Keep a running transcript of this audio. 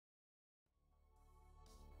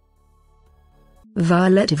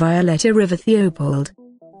Violet Theopold.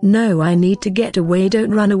 No, I need to get away.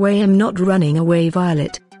 Don't run away. I'm not running away,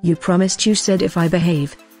 Violet. You promised, you said if I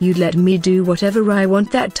behave, you'd let me do whatever I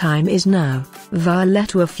want. That time is now.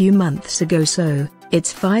 Violet, a few months ago, so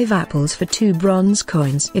it's 5 apples for 2 bronze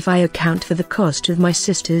coins. If I account for the cost of my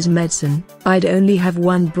sister's medicine, I'd only have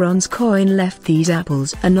 1 bronze coin left. These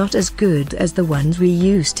apples are not as good as the ones we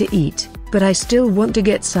used to eat, but I still want to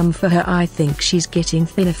get some for her. I think she's getting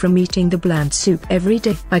thinner from eating the bland soup every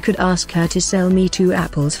day. I could ask her to sell me 2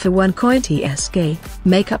 apples for 1 coin. TSK.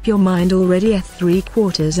 Make up your mind already.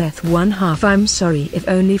 3/4 1/2. I'm sorry, if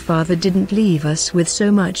only father didn't leave us with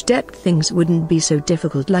so much debt, things wouldn't be so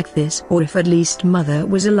difficult like this. Or if at least mother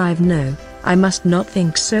was alive. No, I must not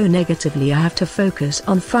think so negatively. I have to focus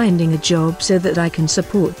on finding a job so that I can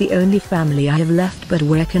support the only family I have left. But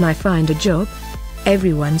where can I find a job?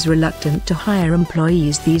 Everyone's reluctant to hire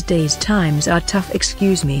employees these days. Times are tough.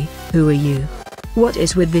 Excuse me, who are you? What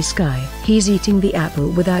is with this guy? He's eating the apple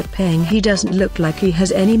without paying. He doesn't look like he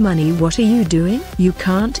has any money. What are you doing? You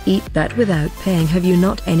can't eat that without paying. Have you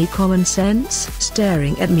not any common sense?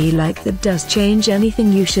 Staring at me like that does change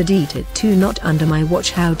anything. You should eat it too. Not under my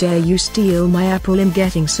watch. How dare you steal my apple? I'm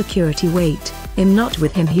getting security. Wait, I'm not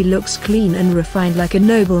with him. He looks clean and refined like a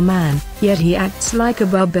noble man, yet he acts like a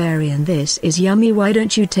barbarian. This is yummy. Why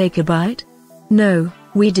don't you take a bite? No,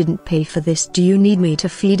 we didn't pay for this. Do you need me to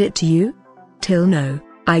feed it to you? Till no,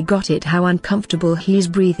 I got it. How uncomfortable. He's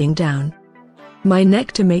breathing down my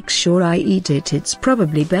neck to make sure I eat it. It's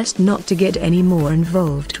probably best not to get any more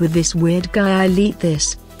involved with this weird guy. I'll eat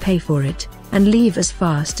this, pay for it, and leave as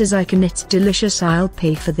fast as I can. It's delicious. I'll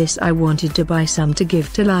pay for this. I wanted to buy some to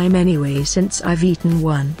give to Lime anyway since I've eaten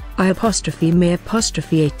one. I''me''a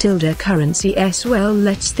currency s. Well,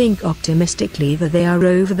 let's think optimistically that they are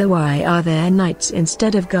over the. Why are there knights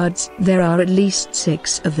instead of gods? There are at least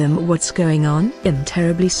 6 of them. What's going on? I'm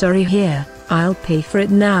terribly sorry. Here, I'll pay for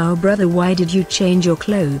it now. Brother, why did you change your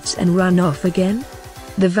clothes and run off again?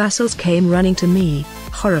 The vassals came running to me,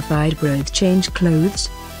 horrified. Bro, change clothes?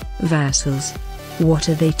 Vassals? What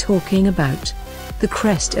are they talking about? The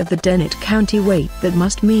crest of the Dennet County. Wait, that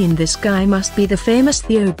must mean this guy must be the famous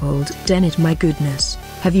Theopold Dennet. My goodness,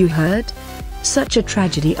 have you heard? Such a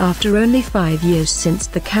tragedy after only 5 years since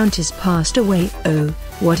the countess passed away. Oh,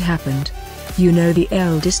 what happened? You know, the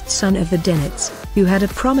eldest son of the Dennets, who had a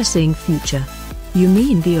promising future. You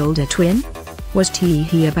mean the older twin? Was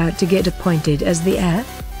he about to get appointed as the heir?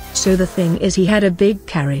 So the thing is, he had a big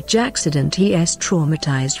carriage accident. He's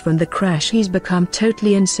traumatized from the crash. He's become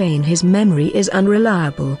totally insane. His memory is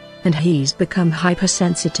unreliable, and he's become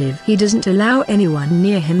hypersensitive. He doesn't allow anyone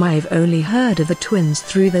near him. I've only heard of the twins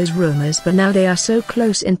through those rumors, but now they are so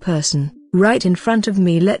close in person, right in front of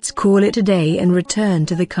me. Let's call it a day and return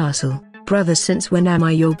to the castle. Brother, since when am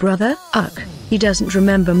I your brother? Ugh, he doesn't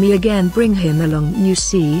remember me again. Bring him along. You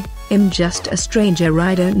see, I'm just a stranger.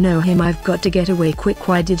 I don't know him. I've got to get away quick.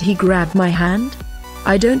 Why did he grab my hand?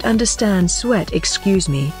 I don't understand. Sweat. Excuse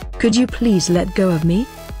me, could you please let go of me?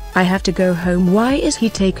 I have to go home. Why is he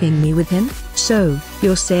taking me with him? So,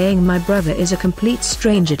 you're saying my brother is a complete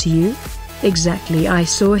stranger to you? Exactly. I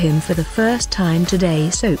saw him for the first time today,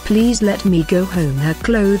 so please let me go home. Her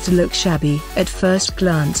clothes look shabby at first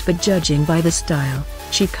glance, but judging by the style,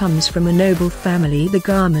 she comes from a noble family. The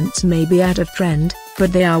garments may be out of trend,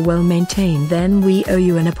 but they are well maintained. Then we owe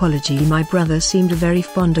you an apology. My brother seemed very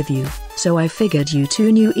fond of you, so I figured you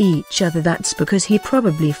two knew each other. That's because he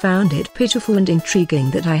probably found it pitiful and intriguing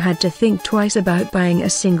that I had to think twice about buying a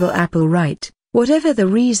single apple. Right, whatever the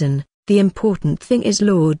reason, the important thing is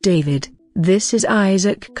Lord David. This is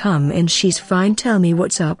Isaac. Come in. She's fine. Tell me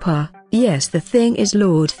what's up. Yes, the thing is,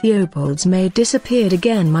 Lord Theopold's maid disappeared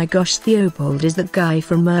again. My gosh, Theopold is that guy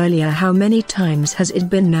from earlier. How many times has it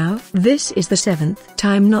been now? This is the 7th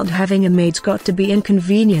time. Not having a maid's got to be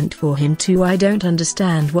inconvenient for him too. I don't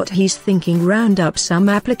understand what he's thinking. Round up some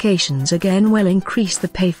applications again. Well, increase the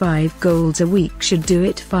pay. 5 golds a week should do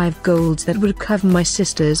it. 5 golds, that would cover my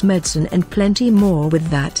sister's medicine and plenty more. With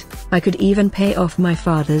that, I could even pay off my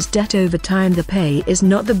father's debt over time. The pay is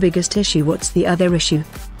not the biggest issue. What's the other issue?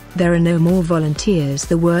 There are no more volunteers.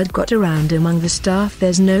 The word got around among the staff.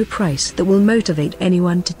 There's no price that will motivate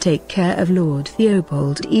anyone to take care of Lord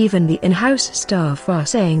Theopold. Even the in-house staff are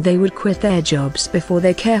saying they would quit their jobs before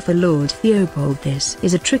they care for Lord Theopold. This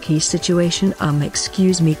is a tricky situation.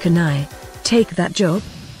 Excuse me, can I take that job?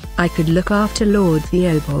 I could look after Lord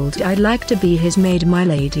Theopold. I'd like to be his maid. My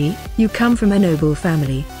lady, you come from a noble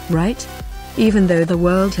family, right? Even though the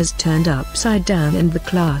world has turned upside down and the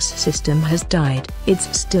class system has died,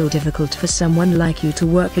 it's still difficult for someone like you to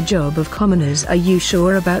work a job of commoners. Are you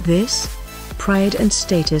sure about this? pride and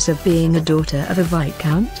status of being a daughter of a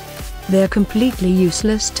viscount? They're completely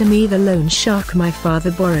useless to me. The loan shark my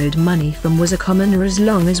father borrowed money from was a commoner. As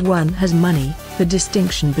long as one has money, the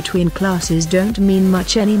distinction between classes don't mean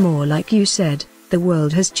much anymore. Like you said, the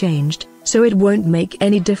world has changed, so it won't make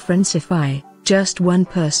any difference if I, just one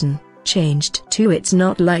person, changed too. It's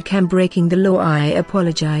not like I'm breaking the law. I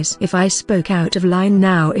apologize if I spoke out of line.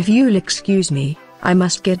 Now if you'll excuse me, I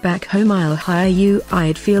must get back home. I'll hire you.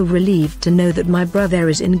 I'd feel relieved to know that my brother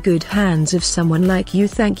is in good hands of someone like you.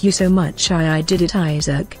 Thank you so much. I did it.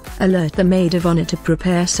 Isaac, alert the maid of honor to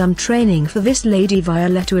prepare some training for this Lady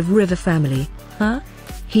Violetta of River family. Huh?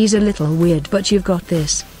 He's a little weird, but you've got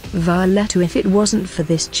this, Violetta. If it wasn't for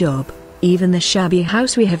this job, even the shabby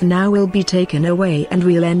house we have now will be taken away and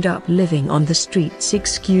we'll end up living on the streets.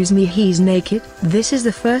 Excuse me, he's naked? This is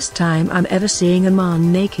the first time I'm ever seeing a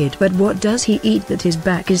man naked. But what does he eat that his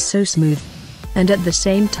back is so smooth? And at the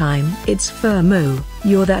same time, it's Firmo.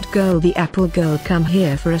 You're that girl, the apple girl. Come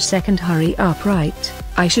here for a second. Hurry up. Right,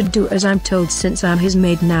 I should do as I'm told since I'm his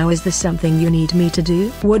maid now. Is there something you need me to do?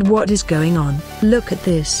 What is going on? Look at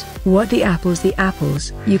this. What? The apples? The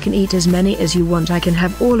apples. You can eat as many as you want. I can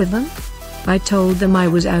have all of them? I told them I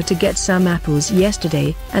was out to get some apples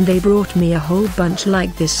yesterday, and they brought me a whole bunch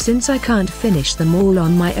like this. Since I can't finish them all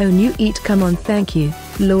on my own, you eat. Come on. Thank you,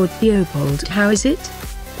 Lord Theobald. How is it?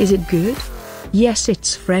 Is it good? Yes,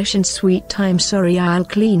 it's fresh and sweet. I'm sorry, I'll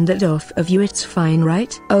clean that off of you. It's fine,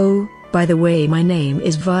 right? Oh, by the way, my name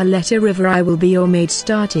is Violetta River. I will be your maid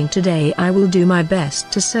starting today. I will do my best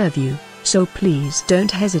to serve you, so please don't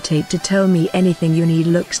hesitate to tell me anything you need.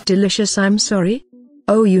 Looks delicious. I'm sorry?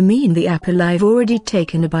 Oh, you mean the apple? I've already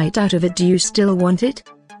taken a bite out of it. Do you still want it?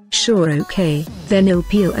 Sure, okay, then I'll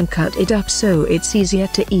peel and cut it up so it's easier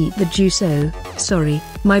to eat the juice. Oh, sorry,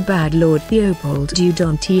 my bad, Lord Theobald. You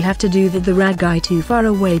don't have to do the rag eye too far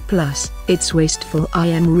away, plus, it's wasteful. I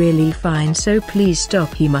am really fine, so please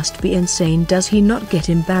stop. He must be insane. Does he not get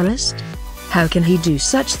embarrassed? How can he do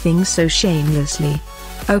such things so shamelessly?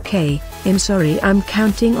 Okay, I'm sorry. I'm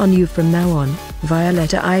counting on you from now on,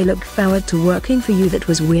 Violetta. I look forward to working for you. That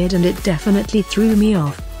was weird and it definitely threw me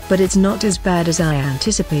off, but it's not as bad as I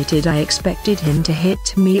anticipated. I expected him to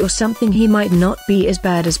hit me or something. He might not be as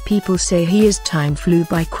bad as people say he is. Time flew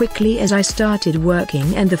by quickly as I started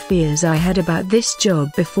working, and the fears I had about this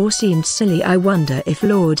job before seemed silly. I wonder if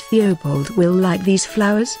Lord Theobald will like these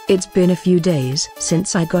flowers. It's been a few days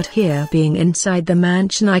since I got here. Being inside the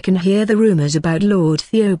mansion, I can hear the rumors about Lord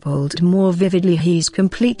Theobald more vividly. He's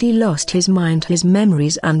completely lost his mind. His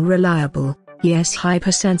memory's unreliable, yes,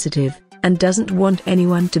 hypersensitive, and doesn't want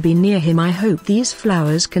anyone to be near him. I hope these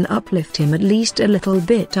flowers can uplift him at least a little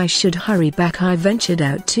bit. I should hurry back. I ventured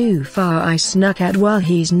out too far. I snuck out while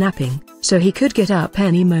he's napping, so he could get up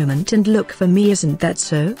any moment and look for me. Isn't that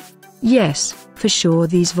so? Yes, for sure.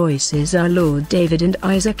 These voices are Lord David and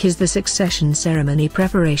Isaac. Is the succession ceremony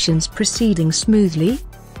preparations proceeding smoothly?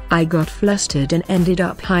 I got flustered and ended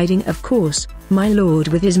up hiding. Of course, my lord,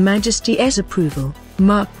 with His Majesty's approval,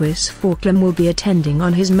 Marquis Falkland will be attending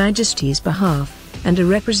on His Majesty's behalf, and a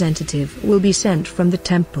representative will be sent from the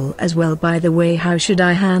temple as well. By the way, how should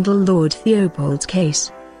I handle Lord Theobald's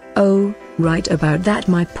case? Oh, right about that,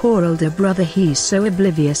 my poor older brother. He's so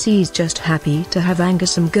oblivious. He's just happy to have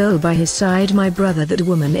some girl by his side. My brother, that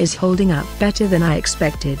woman is holding up better than I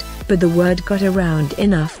expected, but the word got around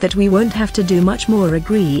enough that we won't have to do much more.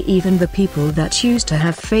 Agree. Even the people that used to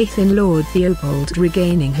have faith in Lord Theobald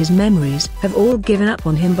regaining his memories have all given up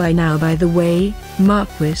on him by now. By the way,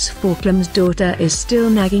 Marquis Falkland's daughter is still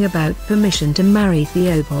nagging about permission to marry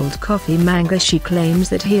Theobald. Coffee manga. She claims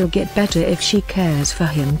that he'll get better if she cares for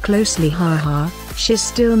him closely. Haha, she's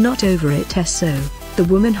still not over it. So, the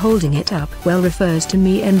woman holding it up well refers to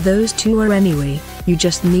me and those two are. Anyway, you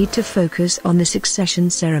just need to focus on the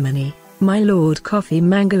succession ceremony, my lord. Coffee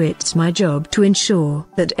manga. It's my job to ensure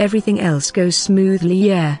that everything else goes smoothly.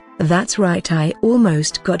 Yeah, that's right. I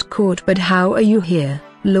almost got caught. But how are you here,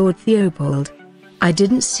 Lord Theobald? I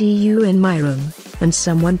didn't see you in my room, and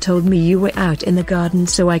someone told me you were out in the garden,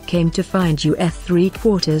 so I came to find you. Eth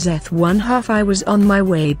 1/2. I was on my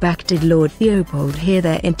way back. Did Lord Theobald hear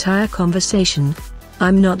their entire conversation?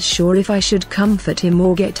 I'm not sure if I should comfort him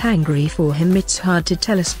or get angry for him. It's hard to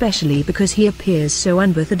tell, especially because he appears so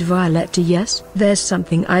unbothered. Violetta. Yes, there's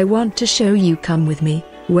something I want to show you. Come with me.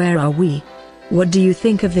 Where are we? What do you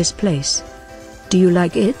think of this place? Do you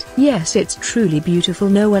like it? Yes, it's truly beautiful.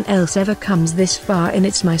 No one else ever comes this far and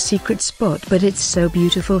it's my secret spot, but it's so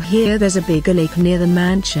beautiful here. There's a bigger lake near the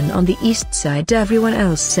mansion on the east side. Everyone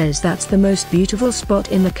else says that's the most beautiful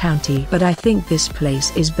spot in the county, but I think this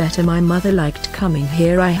place is better. My mother liked coming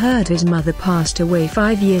here. I heard his mother passed away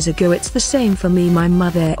 5 years ago. It's the same for me. My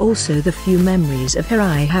mother also. The few memories of her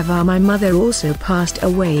I have are my mother also passed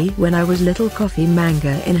away when I was little. Coffee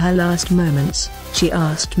manga. In her last moments, she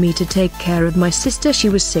asked me to take care of my sister. She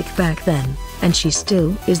was sick back then, and she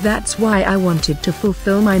still is. That's why I wanted to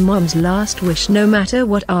fulfill my mom's last wish no matter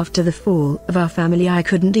what. After the fall of our family, I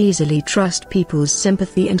couldn't easily trust people's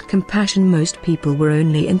sympathy and compassion. Most people were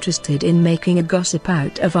only interested in making a gossip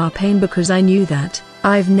out of our pain because I knew that.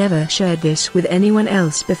 I've never shared this with anyone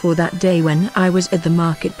else before. That day when I was at the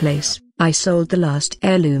marketplace, I sold the last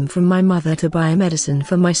heirloom from my mother to buy medicine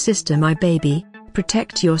for my sister. My baby,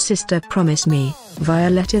 protect your sister, promise me. Via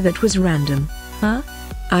letter. That was random. Huh?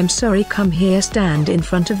 I'm sorry. Come here, stand in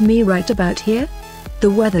front of me right about here. The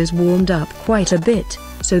weather's warmed up quite a bit,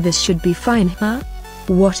 so this should be fine. Huh?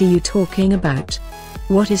 What are you talking about?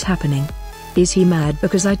 What is happening? Is he mad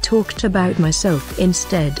because I talked about myself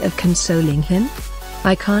instead of consoling him?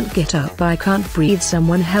 I can't get up, I can't breathe.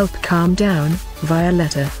 Someone help. Calm down. Via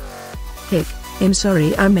letter. Hick. I'm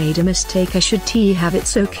sorry, I made a mistake. I should have.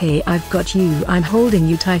 It's okay, I've got you. I'm holding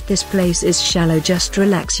you tight. This place is shallow, just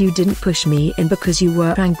relax. You didn't push me in because you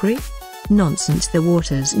were angry? Nonsense, the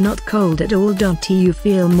water's not cold at all. Don't you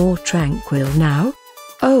feel more tranquil now?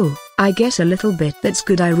 Oh, I guess a little bit. That's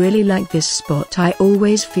good. I really like this spot. I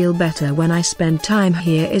always feel better when I spend time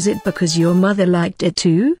here. Is it because your mother liked it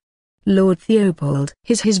too? Lord Theobald.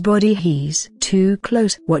 His body. He's too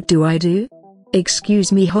close. What do I do?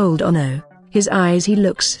 Excuse me, hold on. Oh. His eyes. He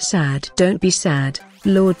looks sad. Don't be sad,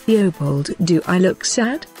 Lord Theobald. Do I look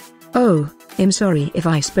sad? Oh, I'm sorry if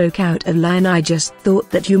I spoke out of line. I just thought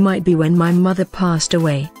that you might be. When my mother passed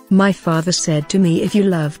away, my father said to me, if you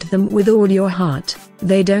loved them with all your heart,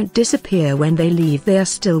 they don't disappear when they leave. They are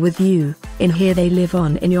still with you. In here they live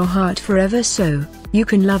on in your heart forever, so you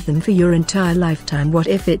can love them for your entire lifetime. What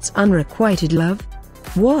if it's unrequited love?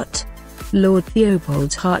 What? Lord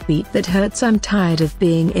Theobald's heartbeat. That hurts. I'm tired of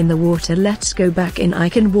being in the water. Let's go back in. I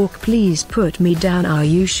can walk. Please put me down. Are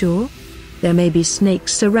you sure? There may be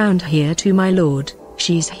snakes around here too, my lord.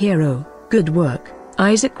 She's hero. Good work,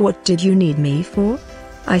 Isaac. What did you need me for?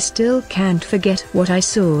 I still can't forget what I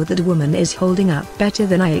saw. That woman is holding up better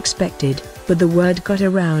than I expected, but the word got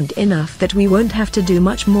around enough that we won't have to do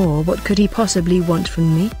much more. What could he possibly want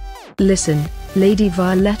from me? Listen, Lady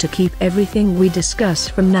Violetta, keep everything we discuss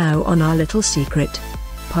from now on our little secret.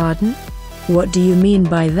 Pardon? What do you mean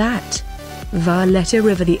by that? Violetta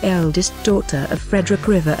River, the eldest daughter of Frederick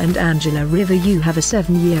River and Angela River. You have a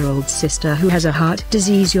 7-year-old sister who has a heart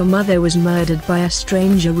disease. Your mother was murdered by a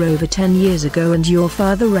stranger over 10 years ago and your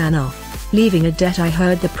father ran off, leaving a debt. I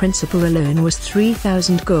heard the principal alone was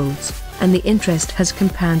 3,000 golds, and the interest has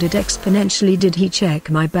compounded exponentially. Did he check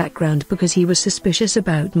my background because he was suspicious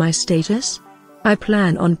about my status? I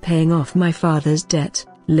plan on paying off my father's debt,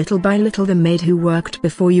 little by little. The maid who worked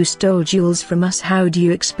before you stole jewels from us. How do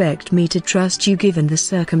you expect me to trust you given the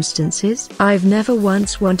circumstances? I've never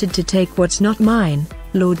once wanted to take what's not mine.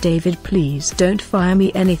 Lord David, please don't fire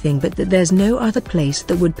me. Anything but that. There's no other place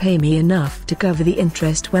that would pay me enough to cover the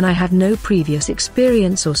interest when I have no previous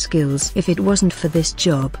experience or skills. If it wasn't for this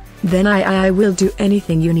job, then I will do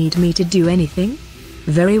anything you need me to do. Anything?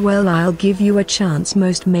 Very well, I'll give you a chance.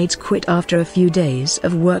 Most maids quit after a few days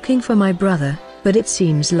of working for my brother, but it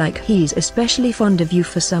seems like he's especially fond of you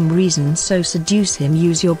for some reason, so seduce him.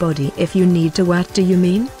 Use your body if you need to. What do you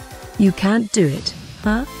mean? You can't do it,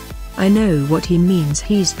 huh? I know what he means.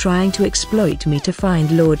 He's trying to exploit me to find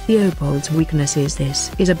Lord Theobald's weaknesses. This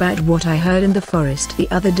is about what I heard in the forest the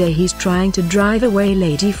other day. He's trying to drive away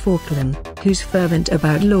Lady Falkland, who's fervent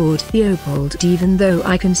about Lord Theobald. Even though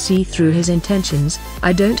I can see through his intentions,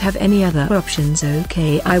 I don't have any other options.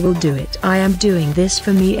 Okay, I will do it. I am doing this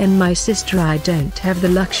for me and my sister. I don't have the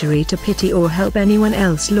luxury to pity or help anyone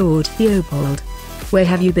else. Lord Theobald, where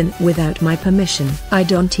have you been without my permission? I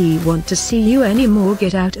don't want to see you anymore.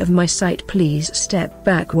 Get out of my sight. Please step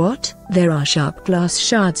back. What? There are sharp glass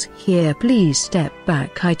shards here. Please step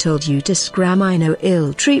back. I told you to scram. I know.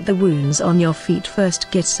 I'll treat the wounds on your feet first.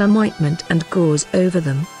 Get some ointment and gauze over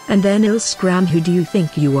them, and then I'll scram. Who do you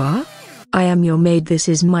think you are? I am your maid. This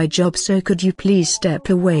is my job, so could you please step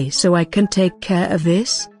away so I can take care of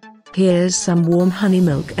this? Here's some warm honey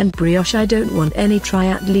milk and brioche. I don't want any. Try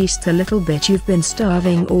at least a little bit. You've been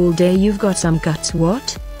starving all day. You've got some guts.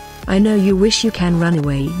 What? I know you wish you can run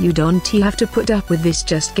away. You don't have to put up with this.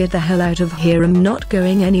 Just get the hell out of here. I'm not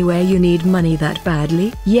going anywhere. You need money that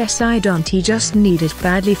badly? Yes, I don't just need it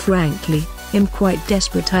badly. Frankly, I'm quite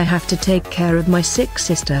desperate. I have to take care of my sick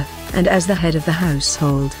sister, and as the head of the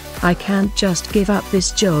household, I can't just give up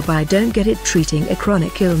this job. I don't get it. Treating a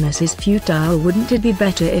chronic illness is futile. Wouldn't it be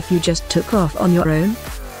better if you just took off on your own?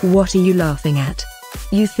 What are you laughing at?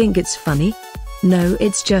 You think it's funny? No,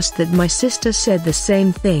 it's just that my sister said the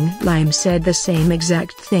same thing. Lime said the same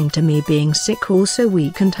exact thing to me. Being sick also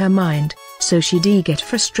weakened her mind, so she did get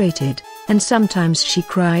frustrated, and sometimes she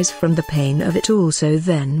cries from the pain of it all. So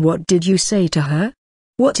then what did you say to her?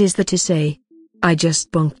 What is there to say? I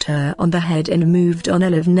just bonked her on the head and moved on.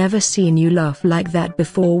 I've never seen you laugh like that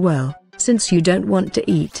before. Well, since you don't want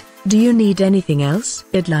to eat, do you need anything else?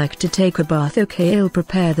 I'd like to take a bath. Okay, I'll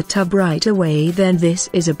prepare the tub right away. Then this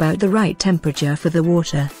is about the right temperature for the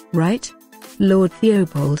water, right? Lord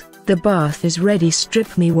Theobald, the bath is ready.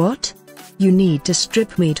 Strip me? What? You need to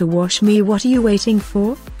strip me to wash me? What are you waiting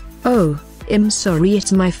for? Oh, I'm sorry,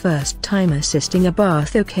 it's my first time assisting a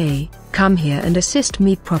bath. Okay, come here and assist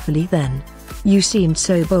me properly then. You seemed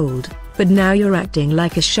so bold, but now you're acting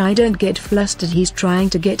like a shy. Don't get flustered. He's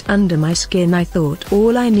trying to get under my skin. I thought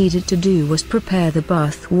all I needed to do was prepare the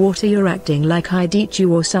bath water. You're acting like I'd eat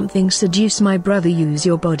you or something. Seduce my brother. Use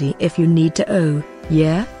your body if you need to. Oh,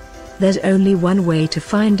 yeah? There's only one way to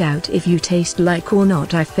find out if you taste like or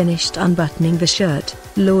not. I finished unbuttoning the shirt.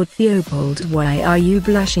 Lord Theobald, why are you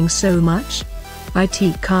blushing so much?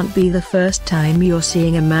 It can't be the first time you're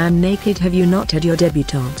seeing a man naked. Have you not had your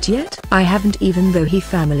debutante yet? I haven't, even though his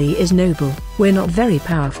family is noble. We're not very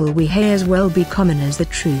powerful. We may as well be commoners. The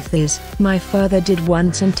truth is, my father did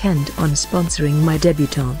once intend on sponsoring my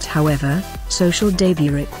debutante. However, social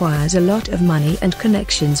debut requires a lot of money and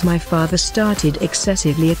connections. My father started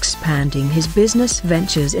excessively expanding his business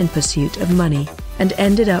ventures in pursuit of money, and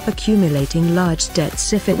ended up accumulating large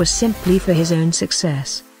debts. If it was simply for his own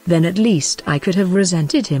success, then at least I could have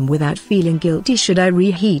resented him without feeling guilty. Should I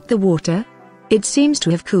reheat the water? It seems to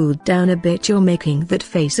have cooled down a bit. You're making that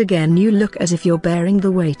face again. You look as if you're bearing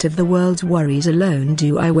the weight of the world's worries alone.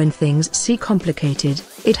 Do I? When things seem complicated,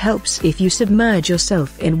 it helps if you submerge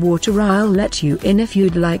yourself in water. I'll let you in if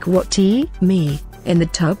you'd like. What? Me, in the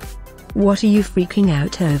tub? What are you freaking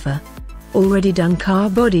out over? Already dunk our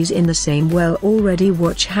bodies in the same well already.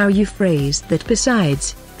 Watch how you phrase that.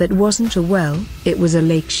 Besides, that wasn't a well, it was a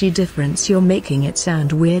lake. Difference. You're making it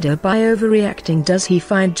sound weirder by overreacting. Does he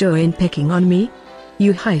find joy in picking on me?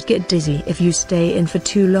 You might get dizzy if you stay in for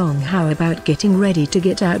too long. How about getting ready to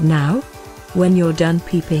get out now? When you're done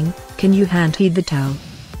peeping, can you hand me the towel?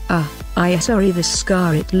 Sorry, the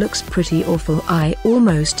scar, it looks pretty awful. I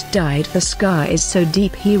almost died. The scar is so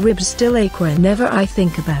deep. He ribs still ache whenever I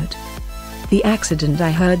think about the accident.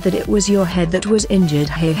 I heard that it was your head that was injured.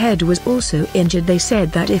 Her head was also injured. They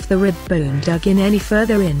said that if the rib bone dug in any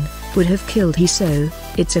further in, would have killed he. So,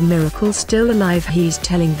 it's a miracle still alive. He's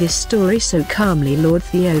telling this story so calmly. Lord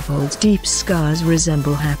Theobald's deep scars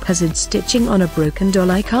resemble haphazard stitching on a broken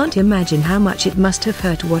doll. I can't imagine how much it must have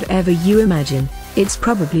hurt. Whatever you imagine, it's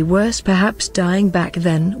probably worse. Perhaps dying back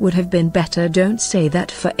then would have been better. Don't say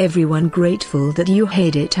that. For everyone grateful that you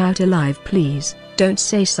made it out alive, please. Don't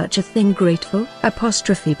say such a thing. Grateful?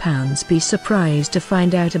 Pounds. Be surprised to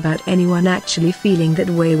find out about anyone actually feeling that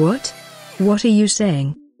way. What? What are you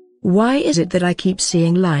saying? Why is it that I keep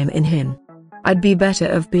seeing Lime in him? I'd be better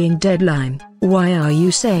of being dead. Lime, why are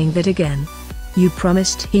you saying that again? You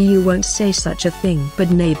promised you won't say such a thing.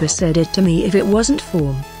 But neighbor said it to me. If it wasn't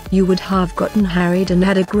for him, you would have gotten married and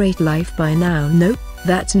had a great life by now. No,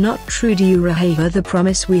 that's not true. Do you remember the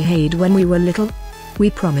promise we made when we were little? We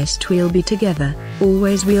promised we'll be together,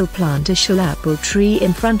 always. We'll plant a shell apple tree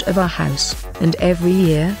in front of our house, and every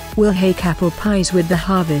year, we'll make apple pies with the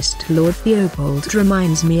harvest. Lord Theobald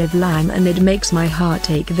reminds me of Lime and it makes my heart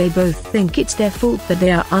ache. They both think it's their fault that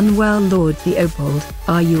they are unwell. Lord Theobald,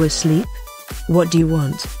 are you asleep? What do you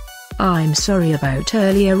want? I'm sorry about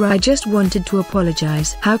earlier. I just wanted to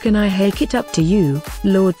apologize. How can I make it up to you,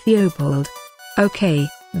 Lord Theobald? Okay,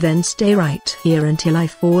 then stay right here until I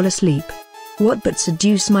fall asleep. What? But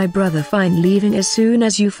seduce my brother? Fine, leaving as soon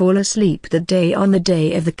as you fall asleep. The day of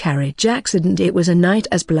the carriage accident, it was a night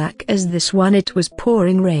as black as this one. It was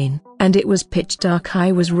pouring rain, and it was pitch dark.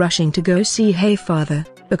 I was rushing to go see hey father,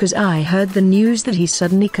 because I heard the news that he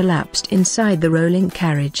suddenly collapsed inside the rolling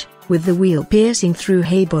carriage, with the wheel piercing through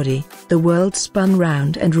hay body. The world spun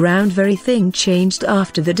round and round. Very thing changed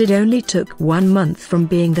after that. It only took 1 month from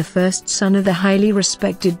being the first son of the highly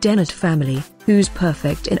respected Dennett family, who's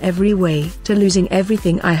perfect in every way, to losing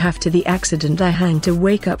everything I have, to the accident I hang to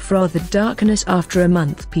wake up from the darkness after a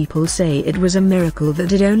month. People say it was a miracle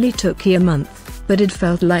that it only took a month, but it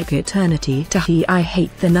felt like eternity to he. I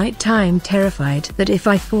hate the nighttime, terrified that if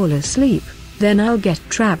I fall asleep, then I'll get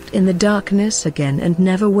trapped in the darkness again and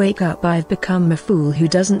never wake up. I've become a fool who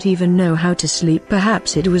doesn't even know how to sleep.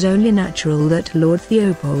 Perhaps it was only natural that Lord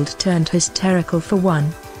Theobald turned hysterical. For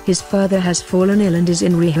one, his father has fallen ill and is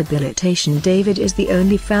in rehabilitation. David is the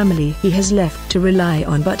only family he has left to rely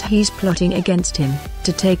on, but he's plotting against him,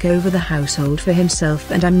 to take over the household for himself,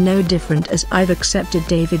 and I'm no different, as I've accepted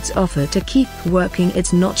David's offer to keep working.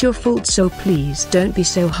 It's not your fault, so please don't be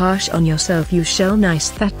so harsh on yourself. You shall. Nice,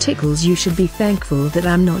 that tickles. You should be thankful that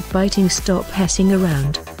I'm not biting. Stop hessing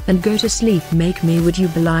around, and go to sleep. Make me. Would you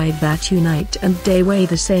believe that you night and day weigh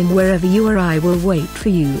the same wherever you are? I will wait for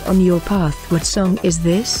you on your path. What song is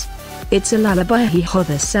this? It's a lullaby he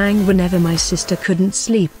Hother sang whenever my sister couldn't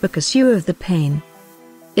sleep because you of the pain.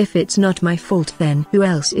 If it's not my fault, then who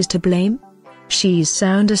else is to blame? She's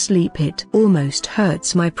sound asleep. It almost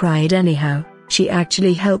hurts my pride anyhow. She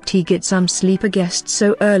actually helped he get some sleep. A guest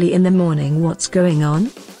so early in the morning. What's going on?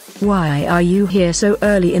 Why are you here so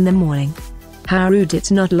early in the morning? How rude.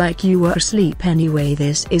 It's not like you were asleep anyway.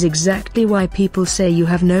 This is exactly why people say you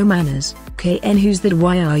have no manners. KN, who's that?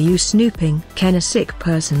 Why are you snooping? Can a sick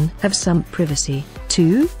person have some privacy,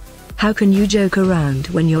 too? How can you joke around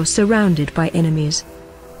when you're surrounded by enemies?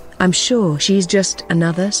 I'm sure she's just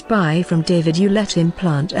another spy from David. You let him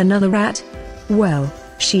plant another rat? Well,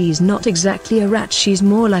 she's not exactly a rat. She's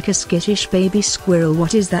more like a skittish baby squirrel.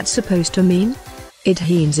 What is that supposed to mean? It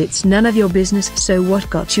means it's none of your business. So what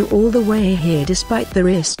got you all the way here despite the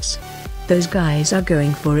risks? Those guys are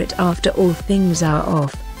going for it. After all, things are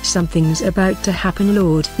off. Something's about to happen.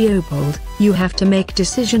 Lord Theobald, you have to make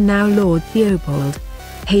decision now. Lord Theobald.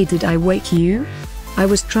 Hey, did I wake you? I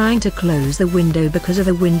was trying to close the window because of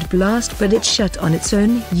a wind blast, but it shut on its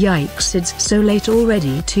own. Yikes, it's so late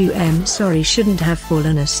already. 2 Sorry, shouldn't have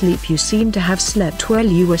fallen asleep. You seem to have slept well.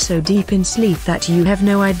 You were so deep in sleep that you have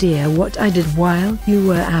no idea what I did while you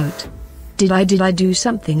were out. Did I do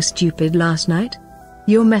something stupid last night?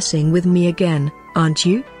 You're messing with me again, aren't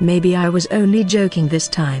you? Maybe I was only joking this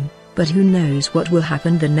time, but who knows what will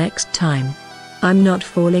happen the next time. I'm not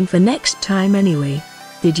falling for next time anyway.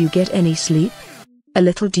 Did you get any sleep? A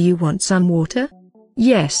little. Do you want some water?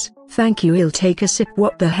 Yes, thank you. I'll take a sip.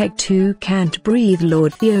 What the heck? 2 can't breathe.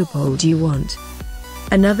 Lord Theobald, you want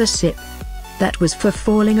another sip? That was for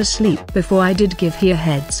falling asleep before I did give he a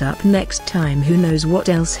heads up. Next time, who knows what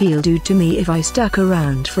else he'll do to me if I stuck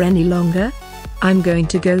around for any longer? I'm going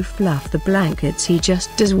to go fluff the blankets. He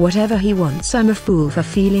just does whatever he wants. I'm a fool for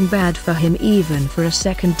feeling bad for him even for a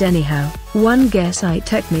second. Anyhow, one guess I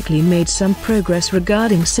technically made some progress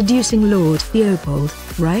regarding seducing Lord Theobald,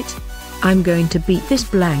 right? I'm going to beat this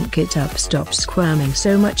blanket up. Stop squirming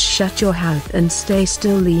so much. Shut your mouth and stay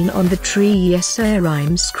still. Lean on the tree. Yes sir,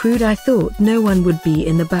 I'm screwed. I thought no one would be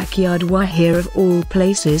in the backyard. Why here of all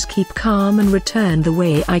places? Keep calm and return the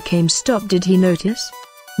way I came. Stop. Did he notice?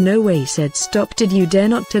 No way. Said stop. Did you dare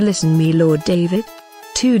not to listen me, Lord David?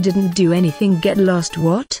 2 didn't do anything. Get lost.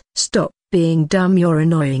 What? Stop being dumb. You're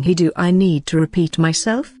annoying. He do I need to repeat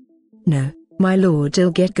myself? No, my lord.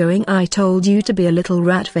 I'll get going. I told you to be a little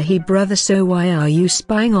rat for he brother, so why are you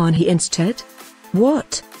spying on he instead?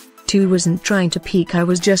 What? 2 wasn't trying to peek. I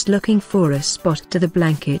was just looking for a spot to the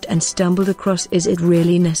blanket and stumbled across. Is it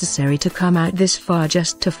really necessary to come out this far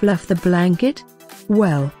just to fluff the blanket?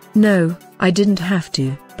 Well, no, I didn't have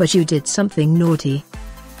to, but you did something naughty.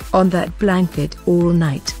 On that blanket all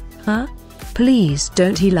night, huh? Please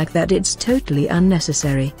don't he like that. It's totally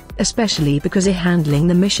unnecessary, especially because he handling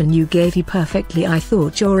the mission you gave he perfectly. I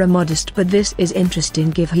thought you're a modest, but this is interesting.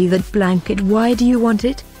 Give he that blanket. Why do you want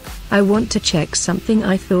it? I want to check something.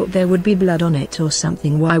 I thought there would be blood on it or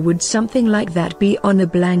something. Why would something like that be on a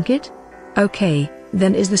blanket? Okay,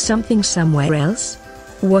 then is there something somewhere else?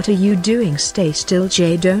 What are you doing? Stay still.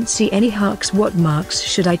 J. Don't see any marks. What marks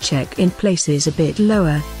should I check? In places a bit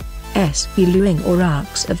lower. Eluing or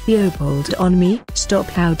arcs of Theobald on me? Stop.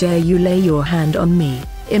 How dare you lay your hand on me?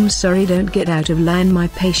 I'm sorry. Don't get out of line. My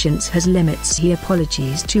patience has limits. He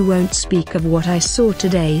apologies to won't speak of what I saw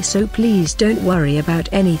today, so please don't worry about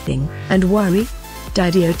anything. And worry?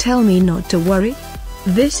 Daddy-o, tell me not to worry.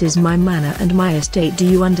 This is my manor and my estate, do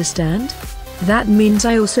you understand? That means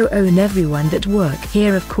I also own everyone that work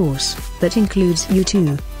here, of course. That includes you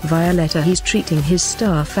too, Violetta. He's treating his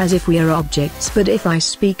staff as if we are objects, but if I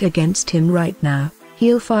speak against him right now,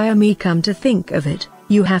 he'll fire me. Come to think of it,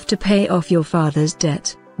 you have to pay off your father's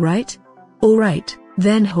debt, right? Alright,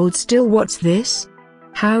 then hold still. What's this?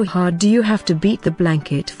 How hard do you have to beat the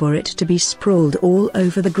blanket for it to be sprawled all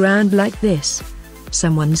over the ground like this?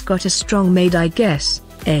 Someone's got a strong maid, I guess,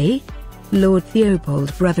 eh? Lord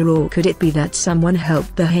Theobald brother, or could it be that someone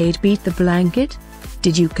helped the maid beat the blanket?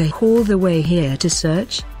 Did you go all the way here to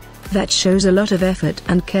search? That shows a lot of effort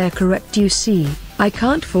and care, correct? You see, I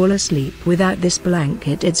can't fall asleep without this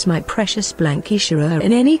blanket, it's my precious blankishira.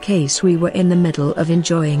 In any case, we were in the middle of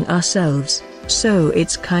enjoying ourselves, so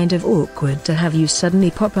it's kind of awkward to have you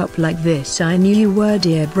suddenly pop up like this. I knew you were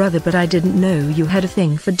dear brother, but I didn't know you had a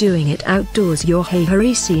thing for doing it outdoors. Your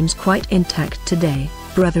hurry seems quite intact today,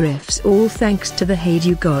 brother. If's all thanks to the aid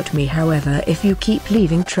you got me. However, if you keep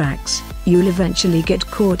leaving tracks, you'll eventually get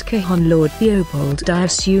caught. Kahon Lord Theobald. I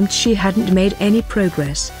assumed she hadn't made any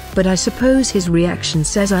progress, but I suppose his reaction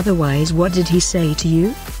says otherwise. What did he say to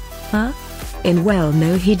you? Huh? Well,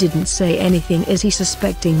 no, he didn't say anything. Is he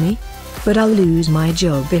suspecting me? But I'll lose my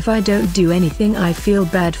job if I don't do anything. I feel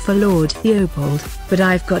bad for Lord Theobald, but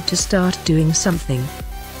I've got to start doing something.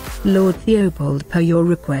 Lord Theobald, per your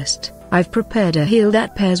request, I've prepared a ale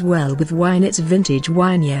that pairs well with wine. It's vintage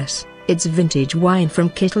wine. Yes, it's vintage wine from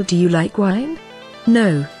Kittle. Do you like wine?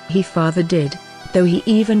 No, he father did, though he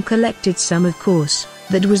even collected some, of course.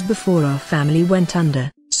 That was before our family went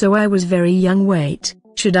under, so I was very young. Wait,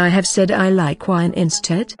 should I have said I like wine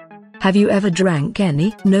instead? Have you ever drank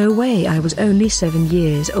any? No way, I was only 7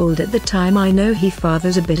 years old at the time. I know he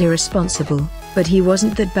father's a bit irresponsible, but he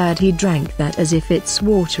wasn't that bad. He drank that as if it's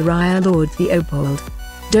water. Lord Theobald,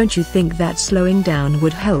 don't you think that slowing down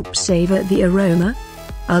would help savor the aroma?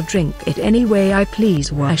 I'll drink it any way I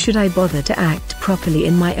please. Why should I bother to act properly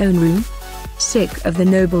in my own room? Sick of the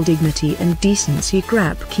noble dignity and decency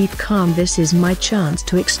crap. Keep calm, this is my chance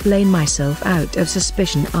to explain myself out of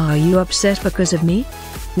suspicion. Are you upset because of me?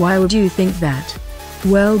 Why would you think that?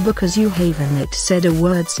 Well, because you haven't said a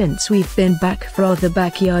word since we've been back from the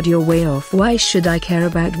backyard. You're way off. Why should I care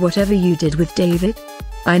about whatever you did with David?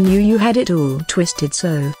 I knew you had it all twisted,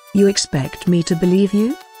 so you expect me to believe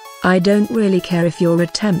you? I don't really care if you're a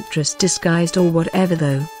temptress disguised or whatever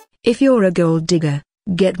though. If you're a gold digger,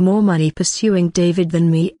 get more money pursuing David than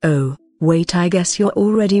me. Oh, wait, I guess you're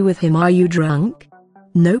already with him. Are you drunk?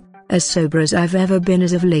 Nope, as sober as I've ever been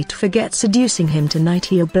as of late. Forget seducing him tonight,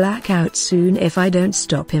 he'll black out soon if I don't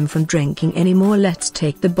stop him from drinking anymore. Let's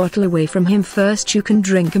take the bottle away from him first. You can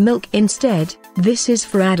drink milk instead. This is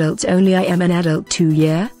for adults only. I am an adult too,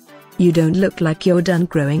 yeah? You don't look like you're done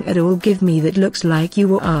growing at all. Give me that. Looks like you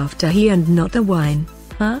were after he and not the wine,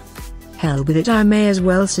 huh? Hell with it, I may as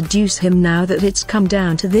well seduce him now that it's come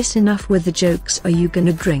down to this. Enough with the jokes. Are you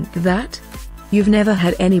gonna drink that? You've never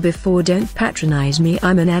had any before. Don't patronize me.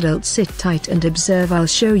 I'm an adult. Sit tight and observe. I'll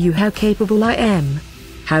show you how capable I am.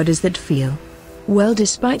 How does that feel? Well,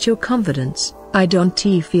 despite your confidence, I don't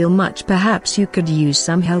feel much. Perhaps you could use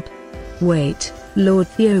some help. Wait, Lord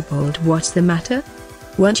Theobald, what's the matter?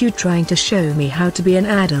 Weren't you trying to show me how to be an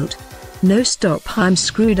adult? No, stop. I'm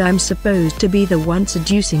screwed. I'm supposed to be the one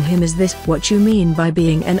seducing him. Is this what you mean by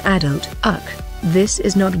being an adult? Ugh, this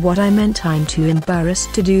is not what I meant. I'm too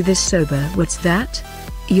embarrassed to do this sober. What's that?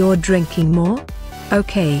 You're drinking more?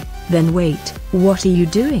 Okay, then wait, what are you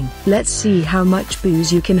doing? Let's see how much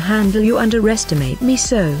booze you can handle. You underestimate me.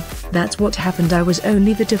 So, that's what happened. I was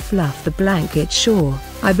only there to fluff the blanket. Sure,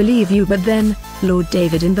 I believe you, but then, Lord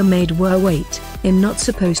David and the maid were. Wait, I'm not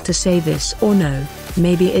supposed to say this, or no?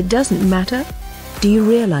 Maybe it doesn't matter? Do you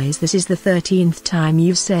realize this is the 13th time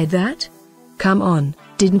you've said that? Come on,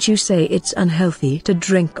 didn't you say it's unhealthy to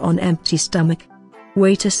drink on empty stomach?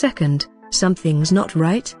 Wait a second, something's not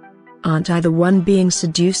right? Aren't I the one being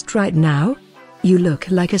seduced right now? You look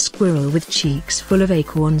like a squirrel with cheeks full of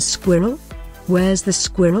acorns. Squirrel? Where's the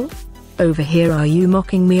squirrel? Over here. Are you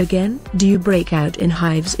mocking me again? Do you break out in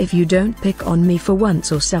hives if you don't pick on me for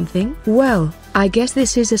once or something? Well, I guess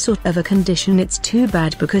this is a sort of a condition. It's too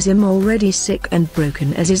bad because I'm already sick and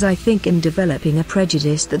broken as is. I think I'm developing a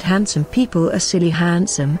prejudice that handsome people are silly.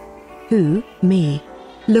 Handsome? Who, me?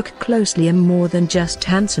 Look closely, I'm more than just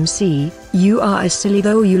handsome. See, you are as silly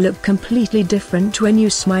though. You look completely different when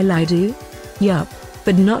you smile. I do? Yup.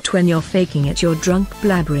 But not when you're faking it. You're drunk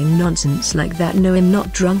blabbering nonsense like that. No, I'm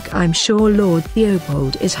not drunk. I'm sure Lord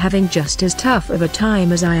Theobald is having just as tough of a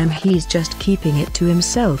time as I am. He's just keeping it to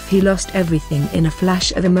himself. He lost everything in a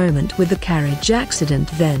flash of a moment with the carriage accident.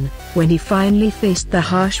 Then, when he finally faced the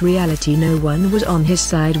harsh reality, no one was on his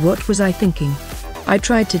side. What was I thinking? I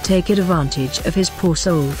tried to take advantage of his poor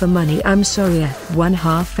soul for money. I'm sorry.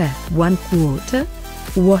 F1/2 F1/4?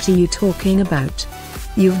 What are you talking about?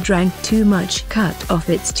 You've drank too much. Cut off.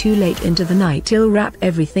 It's too late into the night. He'll wrap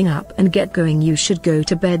everything up and get going. You should go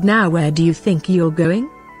to bed now. Where do you think you're going?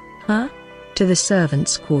 Huh? To the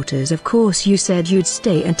servants' quarters. Of course you said you'd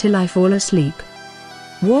stay until I fall asleep.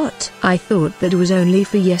 What? I thought that was only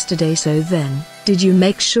for yesterday, so then, did you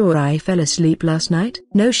make sure I fell asleep last night?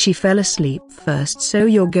 No, she fell asleep first, so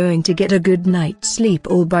you're going to get a good night's sleep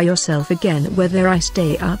all by yourself again. Whether I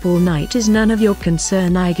stay up all night is none of your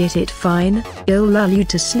concern, I get it, fine. I'll lull you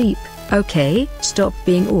to sleep. Okay, stop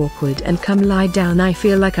being awkward and come lie down. I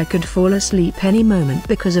feel like I could fall asleep any moment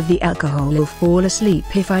because of the alcohol. I'll fall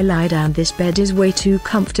asleep if I lie down. This bed is way too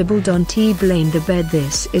comfortable. Don't blame the bed.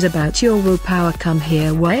 This is about your willpower. Come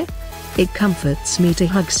here. Why? It comforts me to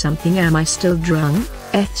hug something. Am I still drunk?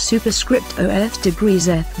 F superscript OF degrees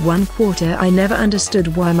F1/4. I never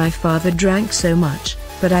understood why my father drank so much,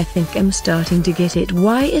 but I think I'm starting to get it.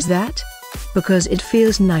 Why is that? Because it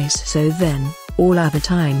feels nice. So then, all other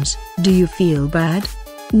times, do you feel bad?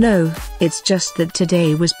 No, it's just that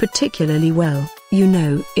today was particularly well. You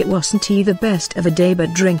know, it wasn't the best of a day,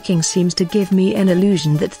 but drinking seems to give me an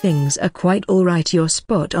illusion that things are quite alright. You're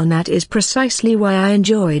spot on. That is precisely why I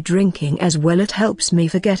enjoy drinking as well. It helps me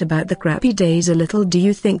forget about the crappy days a little. Do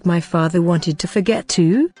you think my father wanted to forget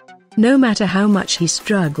too? No matter how much he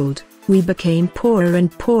struggled, we became poorer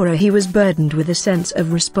and poorer. He was burdened with a sense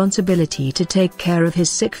of responsibility to take care of his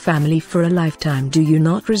sick family for a lifetime. Do you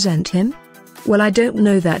not resent him? Well, I don't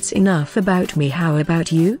know. That's enough about me. How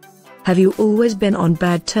about you? Have you always been on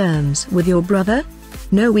bad terms with your brother?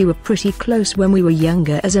 No, we were pretty close when we were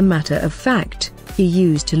younger. As a matter of fact, he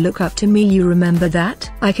used to look up to me. You remember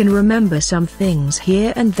that? I can remember some things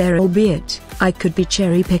here and there, albeit I could be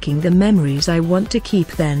cherry-picking the memories I want to keep.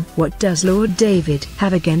 Then, what does Lord David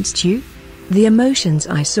have against you? The emotions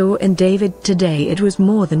I saw in David today, it was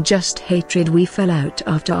more than just hatred. We fell out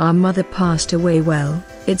after our mother passed away. Well,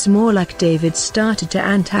 it's more like David started to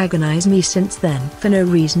antagonize me since then. For no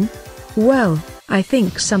reason? Well, I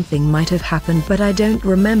think something might have happened, but I don't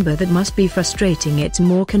remember. That must be frustrating. It's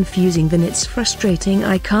more confusing than it's frustrating.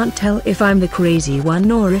 I can't tell if I'm the crazy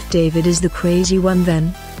one or if David is the crazy one. Then,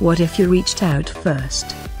 what if you reached out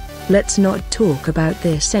first? Let's not talk about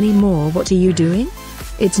this anymore. What are you doing?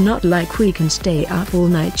 It's not like we can stay up all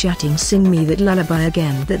night chatting. Sing me that lullaby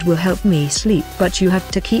again. That will help me sleep. But you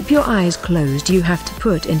have to keep your eyes closed. You have to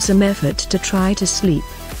put in some effort to try to sleep.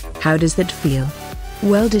 How does that feel?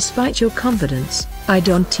 Well, despite your confidence, I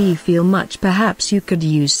don't feel much. Perhaps you could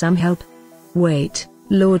use some help. Wait,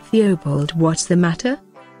 Lord Theobald, what's the matter?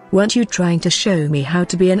 Weren't you trying to show me how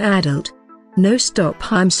to be an adult? No,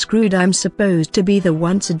 stop. I'm screwed. I'm supposed to be the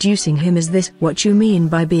one seducing him. Is this what you mean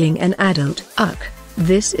by being an adult? Ugh,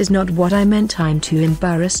 this is not what I meant. I'm too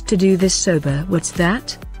embarrassed to do this sober. What's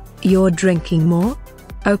that? You're drinking more?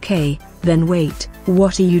 Okay, then wait.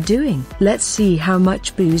 What are you doing? Let's see how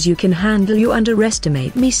much booze you can handle. You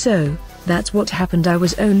underestimate me. So, that's what happened. I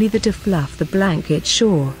was only there to fluff the blanket.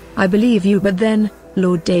 Sure, I believe you, but then,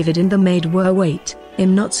 Lord David and the maid were. Wait,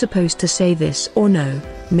 I'm not supposed to say this, or no,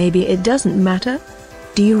 maybe it doesn't matter?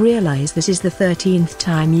 Do you realize this is the 13th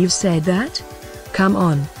time you've said that? Come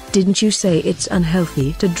on, didn't you say it's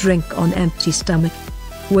unhealthy to drink on empty stomach?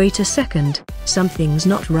 Wait a second, something's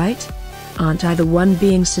not right? Aren't I the one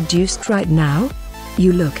being seduced right now?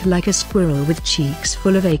 You look like a squirrel with cheeks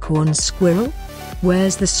full of acorns. Squirrel?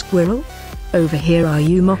 Where's the squirrel? Over here. Are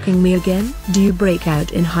you mocking me again? Do you break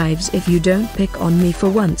out in hives if you don't pick on me for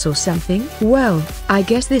once or something? Well, I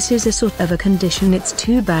guess this is a sort of a condition. It's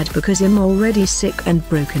too bad because I'm already sick and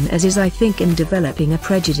broken as is. I think in developing a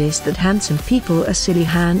prejudice that handsome people are silly.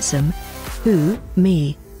 Handsome? Who?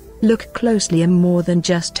 Me? Look closely. I'm more than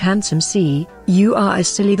just handsome. See, you are as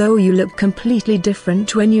silly though. You look completely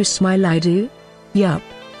different when you smile. I do? Yup,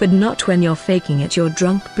 but not when you're faking it. You're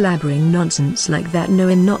drunk blabbering nonsense like that. No,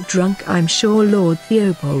 I'm not drunk. I'm sure Lord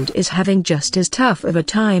Theobald is having just as tough of a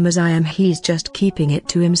time as I am. He's just keeping it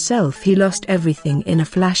to himself. He lost everything in a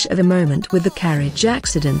flash of a moment with the carriage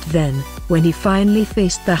accident. Then, when he finally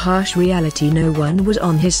faced the harsh reality, no one was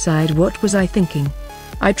on his side. What was I thinking?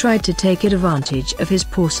 I tried to take advantage of his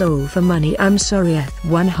poor soul for money. I'm sorry.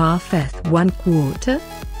 F1/2 F1/4?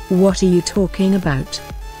 What are you talking about?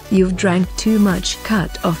 You've drank too much.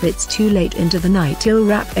 Cut off. It's too late into the night. I'll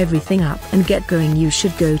wrap everything up and get going. You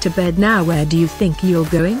should go to bed now. Where do you think you're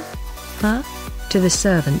going? Huh? To the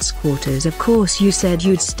servants' quarters. Of course you said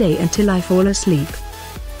you'd stay until I fall asleep.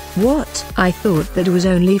 What? I thought that was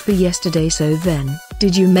only for yesterday. So then,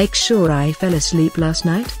 did you make sure I fell asleep last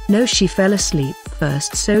night? No, she fell asleep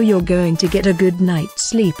first, so you're going to get a good night's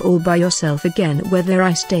sleep all by yourself again. Whether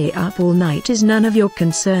I stay up all night is none of your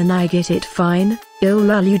concern. I get it, fine. I'll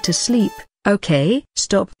lull you to sleep. Okay,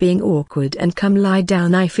 stop being awkward and come lie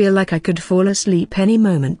down. I feel like I could fall asleep any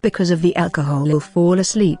moment because of the alcohol. I'll fall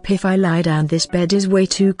asleep if I lie down. This bed is way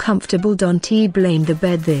too comfortable. Don't blame the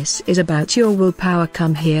bed. This is about your willpower.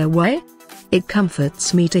 Come here. Why? It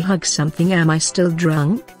comforts me to hug something. Am I still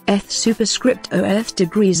drunk? Eth superscript OF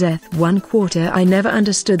degrees Eth 1/4. I never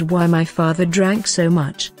understood why my father drank so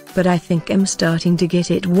much, but I think I'm starting to get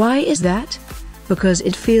it. Why is that? Because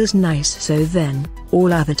it feels nice. So then,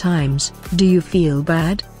 all other times, do you feel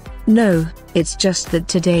bad? No, it's just that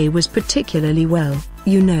today was particularly well.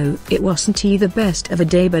 You know, it wasn't the best of a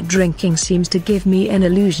day, but drinking seems to give me an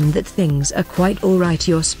illusion that things are quite alright.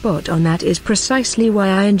 You're spot on. That is precisely why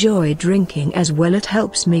I enjoy drinking as well. It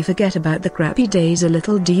helps me forget about the crappy days a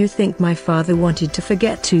little. Do you think my father wanted to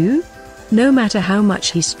forget too? No matter how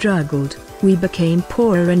much he struggled, we became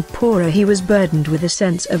poorer and poorer. He was burdened with a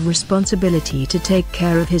sense of responsibility to take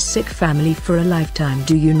care of his sick family for a lifetime.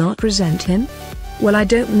 Do you not resent him? Well, I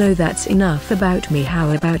don't know. That's enough about me. How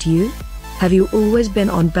about you? Have you always been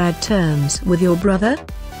on bad terms with your brother?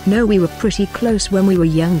 No, we were pretty close when we were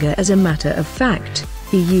younger. As a matter of fact,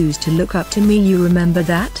 he used to look up to me. You remember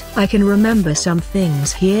that? I can remember some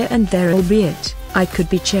things here and there, albeit I could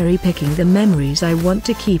be cherry-picking the memories I want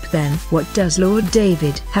to keep. Then, what does Lord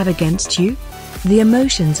David have against you? The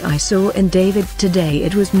emotions I saw in David today,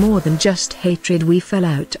 it was more than just hatred. We fell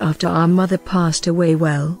out after our mother passed away.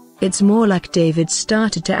 Well, it's more like David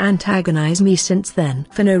started to antagonize me since then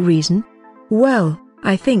for no reason. Well,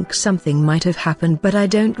 I think something might have happened, but I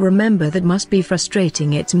don't remember. That must be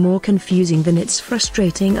frustrating. It's more confusing than it's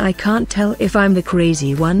frustrating. I can't tell if I'm the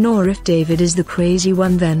crazy one or if David is the crazy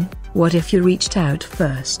one. Then, what if you reached out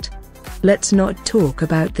first? Let's not talk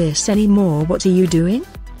about this anymore. What are you doing?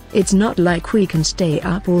 It's not like we can stay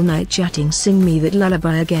up all night chatting. Sing me that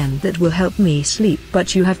lullaby again. That will help me sleep.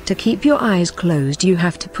 But you have to keep your eyes closed. You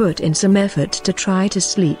have to put in some effort to try to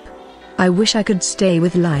sleep. I wish I could stay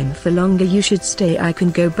with Lime for longer. You should stay. I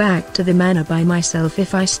can go back to the manor by myself.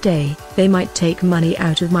 If I stay, they might take money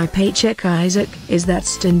out of my paycheck. Isaac, is that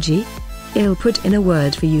stingy? I'll put in a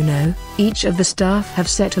word for you. Know, each of the staff have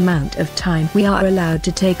set amount of time we are allowed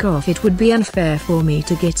to take off. It would be unfair for me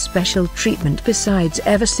to get special treatment. Besides,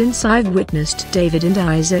 ever since I've witnessed David and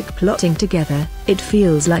Isaac plotting together, it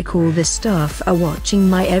feels like all the staff are watching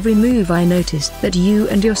my every move. I noticed that you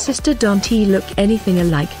and your sister don't look anything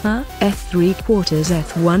alike. Huh? F3/4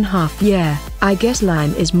 F1/2. Yeah, I guess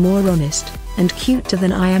Lime is more honest and cuter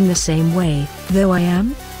than I am. The same way, though I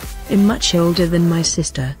am much older than my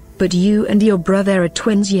sister. But you and your brother are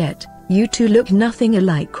twins, yet you two look nothing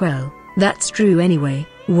alike. Well, that's true anyway.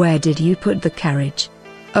 Where did you put the carriage?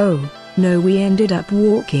 Oh, no, we ended up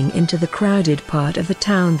walking into the crowded part of the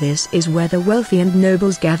town. This is where the wealthy and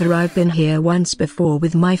nobles gather. I've been here once before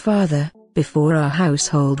with my father, before our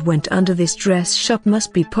household went under. This dress shop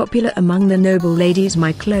must be popular among the noble ladies.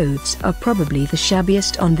 My clothes are probably the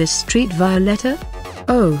shabbiest on this street. Violetta?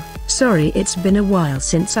 Oh, sorry, it's been a while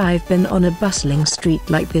since I've been on a bustling street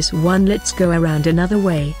like this one. Let's go around another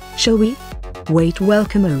way, shall we? Wait,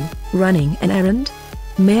 welcome. Oh, running an errand?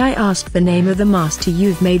 May I ask the name of the master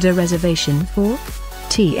you've made a reservation for?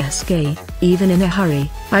 TSK, even in a hurry.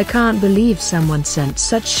 I can't believe someone sent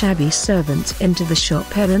such shabby servants into the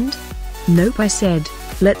shop. Errand? Nope, I said,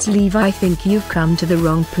 let's leave. I think you've come to the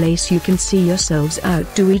wrong place. You can see yourselves out.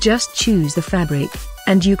 Do we just choose the fabric,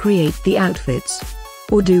 and you create the outfits?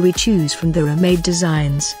 Or do we choose from the remade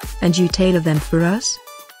designs, and you tailor them for us?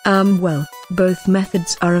 Well, both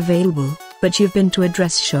methods are available, but you've been to a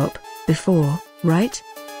dress shop before, right?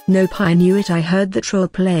 Nope, I knew it. I heard that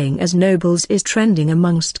role-playing as nobles is trending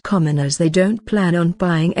amongst commoners. They don't plan on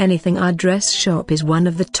buying anything. Our dress shop is one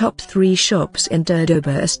of the top 3 shops in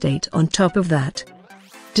Dodoba Estate. On top of that,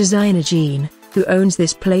 designer Jean, who owns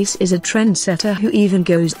this place, is a trendsetter who even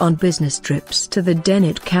goes on business trips to the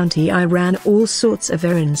Dennett County. I ran all sorts of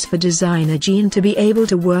errands for designer Jean to be able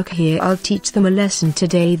to work here. I'll teach them a lesson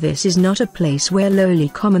today. This is not a place where lowly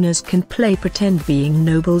commoners can play pretend being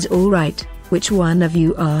nobles. Alright, which one of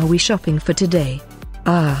you are we shopping for today?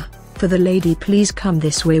 For the lady. Please come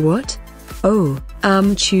this way. What? Oh,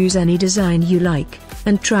 choose any design you like,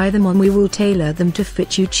 and try them on. We will tailor them to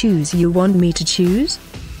fit you. Choose. You want me to choose?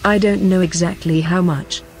 I don't know exactly how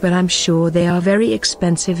much, but I'm sure they are very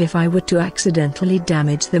expensive. If I were to accidentally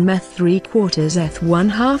damage them. F3/4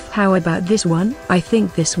 F1/2. How about this one? I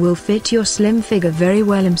think this will fit your slim figure very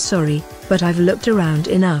well. I'm sorry, but I've looked around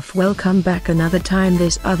enough. Well, come back another time.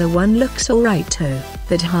 This other one looks alright. Oh,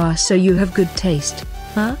 that. So you have good taste,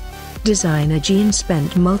 huh? Designer Jean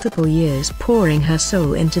spent multiple years pouring her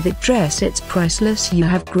soul into that dress. It's priceless. You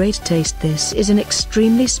have great taste. This is an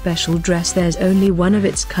extremely special dress. There's only one of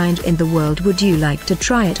its kind in the world. Would you like to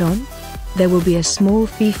try it on? There will be a small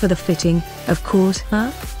fee for the fitting, of course.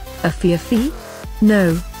 Huh? A fee?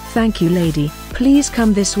 No, thank you lady. Please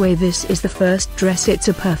come this way. This is the first dress. It's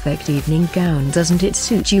a perfect evening gown. Doesn't it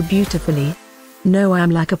suit you beautifully? No, I'm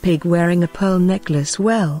like a pig wearing a pearl necklace.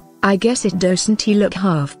 Well, I guess it doesn't he look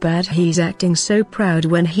half bad. He's acting so proud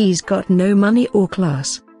when he's got no money or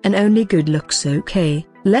class, and only good looks. Okay,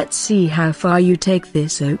 let's see how far you take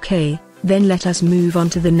this. Okay, then let us move on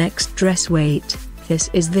to the next dress. Wait, this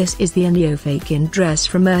is the enigmatic dress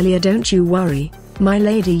from earlier. Don't you worry, my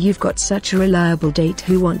lady, you've got such a reliable date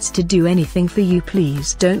who wants to do anything for you.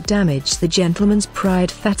 Please don't damage the gentleman's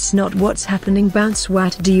pride. That's not what's happening. Bounce.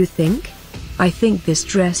 What do you think? I think this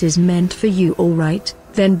dress is meant for you. Alright,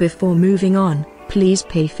 then before moving on, please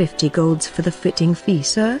pay 50 golds for the fitting fee.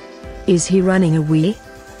 Sir? Is he running away?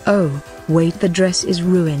 Oh, wait, the dress is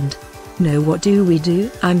ruined. No, what do we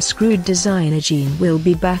do? I'm screwed. Designer Jean will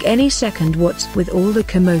be back any second. What's with all the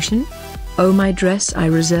commotion? Oh, my dress. I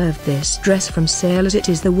reserved this dress from sale as it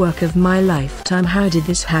is the work of my lifetime. How did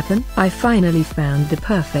this happen? I finally found the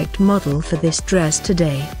perfect model for this dress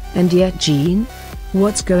today, and yet Jean?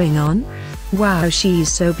 What's going on? Wow,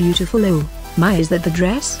 she's so beautiful. Oh my, is that the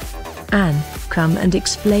dress? Anne, come and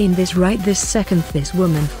explain this right this second. This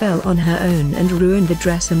woman fell on her own and ruined the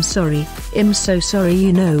dress. I'm sorry, I'm so sorry.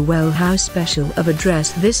 You know well how special of a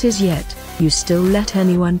dress this is, yet you still let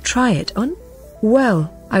anyone try it on?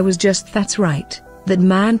 Well, I was just, that's right, that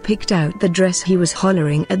man picked out the dress. He was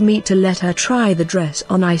hollering at me to let her try the dress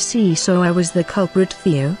on. I see, so I was the culprit.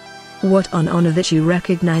 Theo? What an honor that you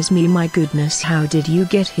recognize me. My goodness, how did you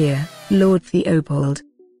get here, Lord Theobald?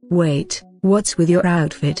 Wait, what's with your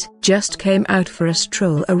outfit? Just came out for a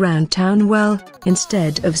stroll around town. Well,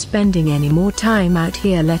 instead of spending any more time out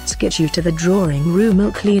here, let's get you to the drawing room.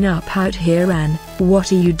 We'll clean up out here. Anne,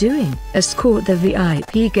 what are you doing? Escort the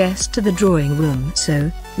VIP guest to the drawing room.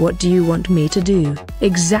 So, what do you want me to do,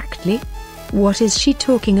 exactly? What is she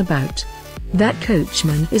talking about? That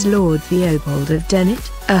coachman is Lord Theobald of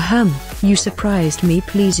Dennet. You surprised me.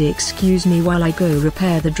 Please excuse me while I go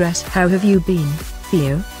repair the dress. How have you been,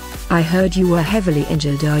 Theo? I heard you were heavily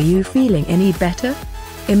injured. Are you feeling any better?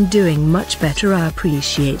 I'm doing much better. I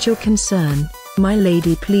appreciate your concern, my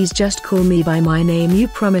lady. Please just call me by my name. You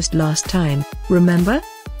promised last time, remember?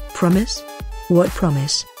 Promise? What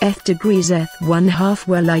promise? F degrees 1/2.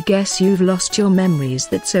 Well, I guess you've lost your memories.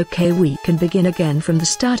 That's okay. We can begin again from the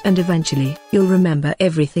start and eventually you'll remember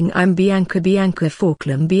everything. I'm Bianca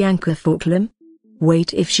Falkland.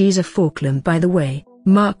 Wait, if she's a Falkland, by the way,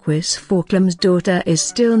 Marquis Falkland's daughter is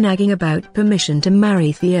still nagging about permission to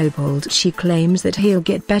marry Theobald. She claims that he'll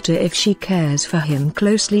get better if she cares for him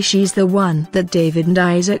closely. She's the one that David and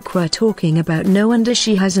Isaac were talking about. No wonder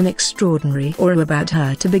she has an extraordinary aura about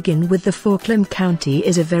her. To begin with, the Falkland County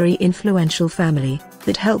is a very influential family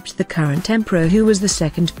that helped the current emperor, who was the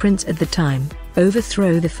second prince at the time,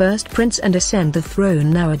 overthrow the first prince and ascend the throne.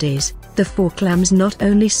 Nowadays, the Falklands not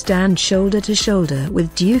only stand shoulder to shoulder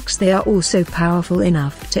with dukes, they are also powerful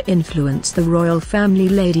enough to influence the royal family.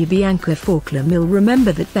 Lady Bianca Falkland will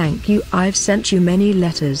remember that. Thank you. I've sent you many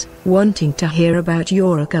letters, wanting to hear about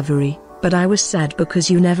your recovery, but I was sad because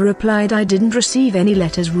you never replied. I didn't receive any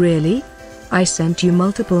letters. Really? I sent you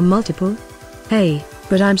multiple. Hey,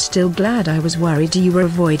 but I'm still glad. I was worried you were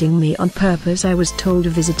avoiding me on purpose. I was told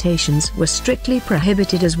visitations were strictly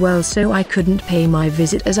prohibited as well, so I couldn't pay my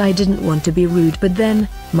visit as I didn't want to be rude. But then,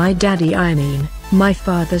 my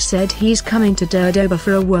father said he's coming to Dodoba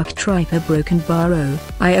for a work trip. A broken barrow.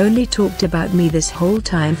 I only talked about me this whole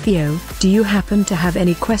time. Theo, do you happen to have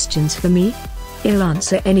any questions for me? I'll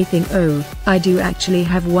answer anything. Oh, I do actually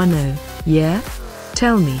have one. Oh, yeah?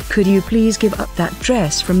 Tell me. Could you please give up that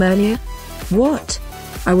dress from earlier? What?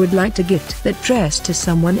 I would like to gift that dress to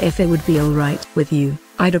someone. If it would be alright with you,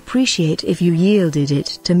 I'd appreciate if you yielded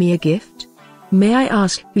it to me. A gift? May I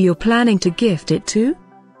ask who you're planning to gift it to?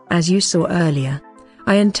 As you saw earlier,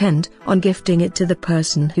 I intend on gifting it to the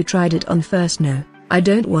person who tried it on first. No, I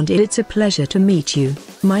don't want it. It's a pleasure to meet you,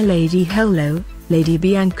 my lady. Hello, Lady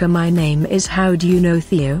Bianca. My name is. How do you know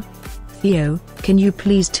Theo? Theo, can you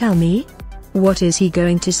please tell me? What is he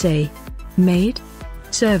going to say? Maid?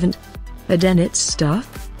 Servant? A Dennet's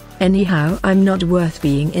staff? Anyhow, I'm not worth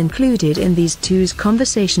being included in these two's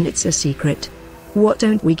conversation. It's a secret. What,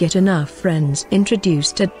 don't we get enough friends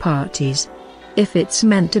introduced at parties? If it's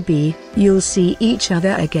meant to be, you'll see each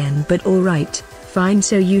other again. But alright, Fine,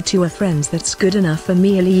 so you two are friends. That's good enough for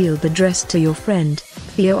me. I'll yield the dress to your friend.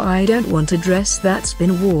 Theo, I don't want a dress that's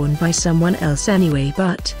been worn by someone else anyway,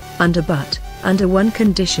 but under one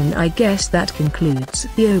condition. I guess that concludes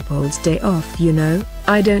Theobald's day off, you know.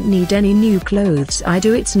 I don't need any new clothes. I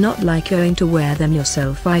do. It's not like going to wear them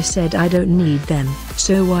yourself. I said I don't need them.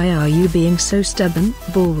 So why are you being so stubborn?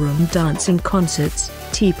 Ballroom dancing, concerts,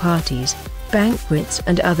 tea parties, banquets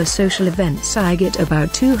and other social events. I get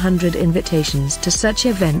about 200 invitations to such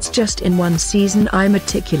events just in one season. I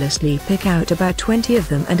meticulously pick out about 20 of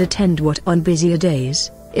them and attend what on busier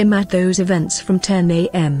days. I'm at those events from 10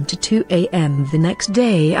 a.m. to 2 a.m. The next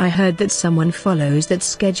day I heard that someone follows that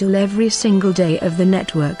schedule every single day of the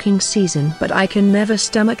networking season, but I can never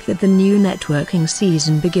stomach that the new networking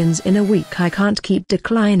season begins in a week. I can't keep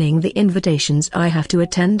declining the invitations. I have to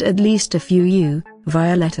attend at least a few. You,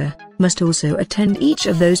 Violetta, must also attend each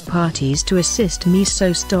of those parties to assist me,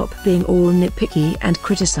 so stop being all nitpicky and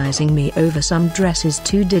criticizing me over some dresses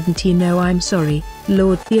too. Didn't he know I'm sorry,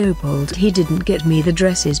 Lord Theobald? He didn't get me the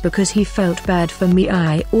dresses because he felt bad for me.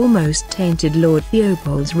 I almost tainted Lord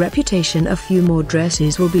Theobald's reputation. A few more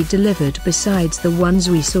dresses will be delivered besides the ones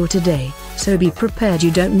we saw today, so be prepared.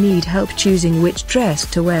 You don't need help choosing which dress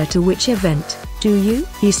to wear to which event, do you?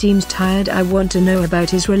 He seems tired. I want to know about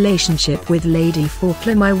his relationship with Lady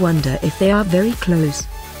Falkland. I wonder if they are very close.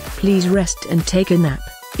 Please rest and take a nap.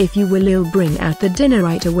 If you will, I'll bring out the dinner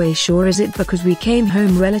right away. Sure. Is it because we came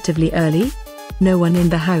home relatively early? No one in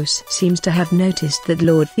the house seems to have noticed that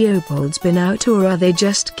Lord Theobald's been out, or are they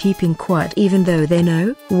just keeping quiet even though they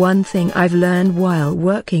know? One thing I've learned while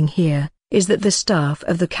working here is that the staff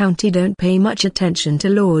of the county don't pay much attention to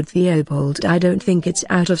Lord Theobald. I don't think it's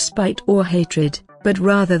out of spite or hatred, but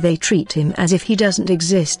rather they treat him as if he doesn't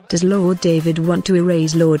exist. Does Lord David want to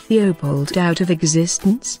erase Lord Theobald out of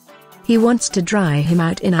existence? He wants to dry him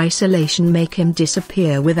out in isolation, make him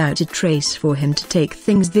disappear without a trace. For him to take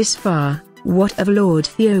things this far, what of Lord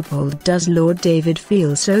Theobald does Lord David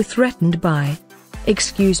feel so threatened by?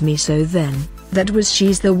 Excuse me, so then,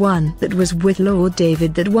 she's the one that was with Lord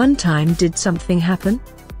David that one time. Did something happen?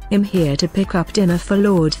 I'm here to pick up dinner for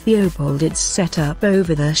Lord Theobald. It's set up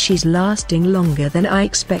over there. She's lasting longer than I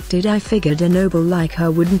expected. I figured a noble like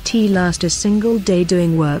her wouldn't last a single day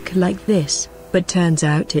doing work like this, but turns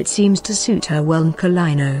out it seems to suit her well.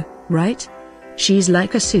 Nicolino, right? She's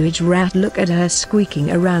like a sewage rat. Look at her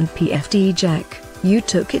squeaking around. PFD Jack, you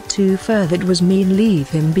took it too far. That was mean. Leave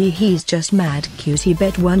him be. He's just mad. Cues. He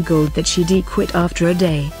bet 1 gold that she'd quit after a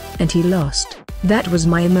day, and he lost. That was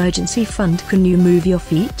my emergency fund. Can you move your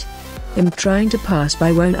feet? I'm trying to pass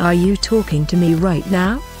by. Won't? Are you talking to me right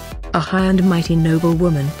now? A high and mighty noble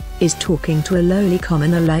woman is talking to a lowly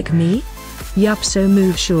commoner like me? Yup, so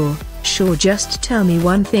move. Sure, just tell me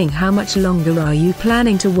one thing. How much longer are you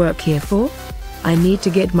planning to work here for? I need to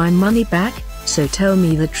get my money back, so tell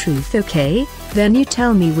me the truth, okay? Then you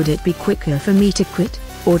tell me, would it be quicker for me to quit,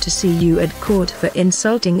 or to see you at court for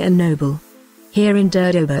insulting a noble? Here in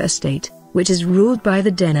Derdover Estate, which is ruled by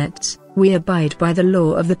the Denets, we abide by the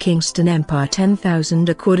law of the Kingston Empire 10,000.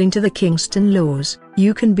 According to the Kingston laws,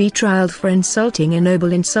 you can be trialed for insulting a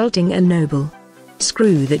noble.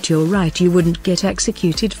 Screw that, you're right, you wouldn't get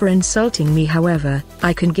executed for insulting me. However,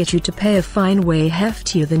 I can get you to pay a fine way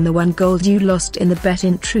heftier than the 1 gold you lost in the bet.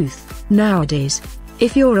 In truth, nowadays,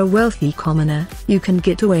 if you're a wealthy commoner, you can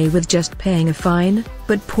get away with just paying a fine,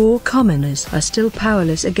 but poor commoners are still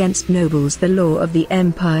powerless against nobles. The law of the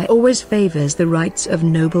empire always favors the rights of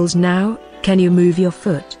nobles. Now, can you move your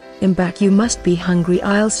foot? I'm back. You must be hungry.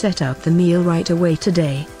 I'll set up the meal right away.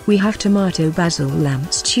 Today, we have tomato basil lamb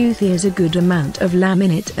stew. There's a good amount of lamb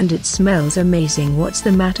in it and it smells amazing. What's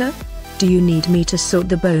the matter? Do you need me to sort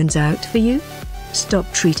the bones out for you? Stop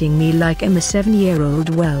treating me like I'm a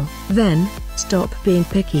 7-year-old. Well, then, stop being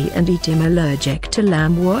picky and eat. I'm allergic to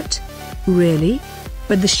lamb. What? Really?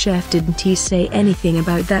 But the chef, didn't he say anything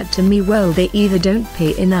about that to me? Well, they either don't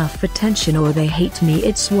pay enough attention or they hate me.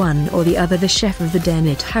 It's one or the other. The chef of the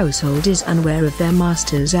Dennet household is unaware of their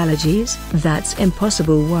master's allergies. That's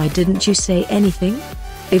impossible. Why didn't you say anything?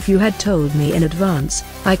 If you had told me in advance,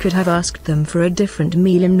 I could have asked them for a different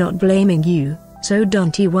meal. I'm not blaming you, so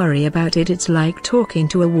don't you worry about it. It's like talking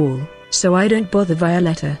to a wall, so I don't bother.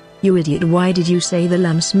 Violetta, you idiot, why did you say the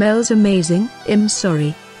lamb smells amazing? I'm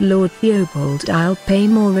sorry, Lord Theobald. I'll pay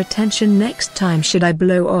more attention next time. Should I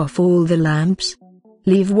blow off all the lamps?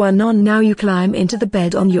 Leave one on. Now you climb into the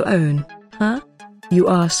bed on your own, huh? You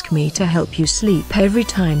ask me to help you sleep every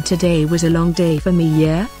time. Today was a long day for me,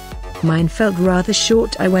 yeah? Mine felt rather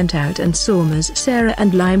short. I went out and saw Ms. Sarah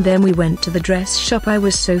and Lime, then we went to the dress shop. I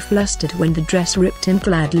was so flustered when the dress ripped and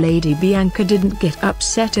glad Lady Bianca didn't get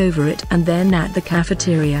upset over it. And then at the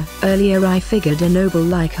cafeteria earlier I figured a noble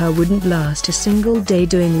like her wouldn't last a single day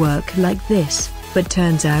doing work like this, but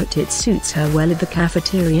turns out it suits her well at the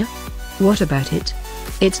cafeteria. What about it?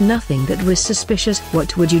 It's nothing that was suspicious.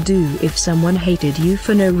 What would you do if someone hated you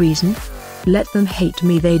for no reason? Let them hate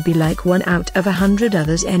me, they'd be like 1 out of 100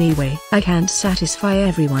 others anyway. I can't satisfy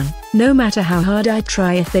everyone, no matter how hard I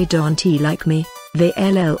try. If they don't like me, they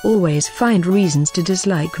always find reasons to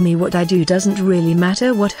dislike me. What I do doesn't really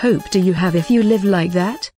matter. What hope do you have if you live like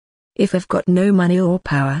that? If I've got no money or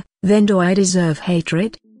power, then do I deserve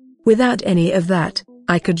hatred? Without any of that,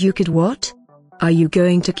 you could what? Are you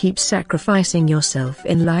going to keep sacrificing yourself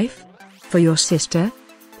in life? For your sister?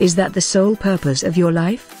 Is that the sole purpose of your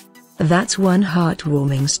life? That's one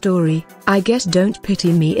heartwarming story. I guess don't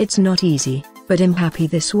pity me, it's not easy, but I'm happy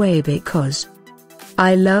this way because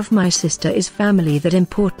I love my sister. Is family that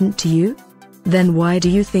important to you? Then why do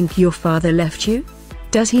you think your father left you?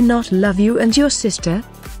 Does he not love you and your sister?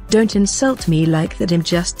 Don't insult me like that, I'm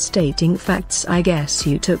just stating facts. I guess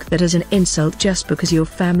you took that as an insult just because your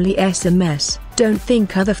family's a mess. Don't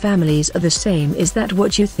think other families are the same. Is that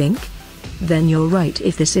what you think? Then you're right.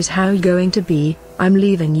 If this is how you're going to be, I'm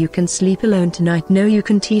leaving. You can sleep alone tonight. No, you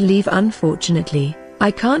can't leave. Unfortunately,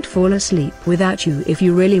 I can't fall asleep without you. If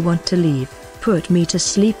you really want to leave, put me to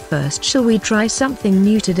sleep first. Shall we try something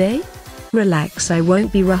new today? Relax, I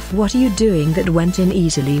won't be rough. What are you doing that went in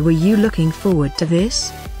easily? Were you looking forward to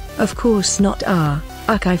this? Of course not.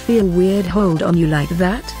 I feel weird. Hold on, you like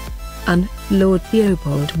that? Lord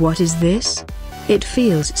Theobald, what is this? It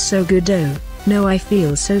feels so good. Oh, no, I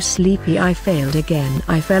feel so sleepy. I failed again.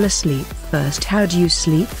 I fell asleep first. How do you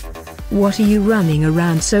sleep? What are you running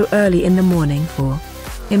around so early in the morning for?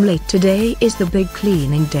 I'm late. Today is the big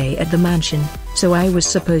cleaning day at the mansion, so I was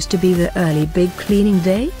supposed to be the early big cleaning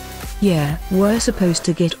day? Yeah, we're supposed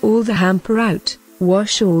to get all the hamper out,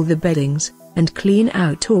 wash all the beddings, and clean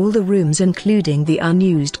out all the rooms including the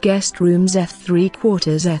unused guest rooms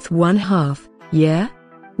F3/4 F1/2, yeah?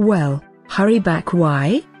 Well, hurry back.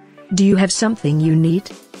 Why? Do you have something you need?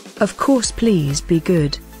 Of course, please be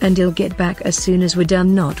good, and I'll get back as soon as we're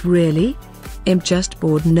done. Not really. I'm just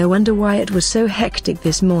bored. No wonder why it was so hectic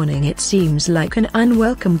this morning. It seems like an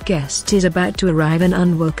unwelcome guest is about to arrive. An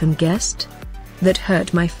unwelcome guest? That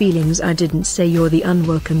hurt my feelings. I didn't say you're the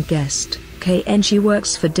unwelcome guest, and she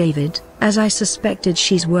works for David, as I suspected.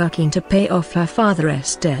 She's working to pay off her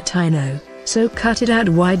father's debt. I know, so cut it out.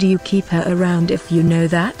 Why do you keep her around if you know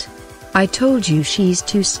that? I told you she's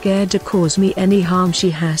too scared to cause me any harm. She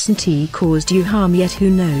hasn't caused you harm yet. Who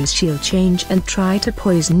knows, she'll change and try to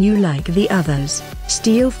poison you like the others,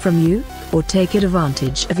 steal from you, or take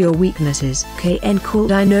advantage of your weaknesses.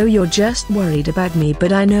 Called. I know you're just worried about me,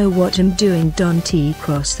 but I know what I'm doing. Don't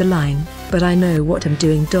cross the line. But I know what I'm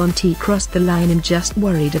doing. Don't cross the line. I'm just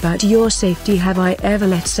worried about your safety. Have I ever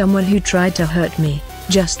let someone who tried to hurt me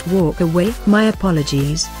just walk away? My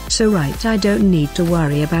apologies. So right, I don't need to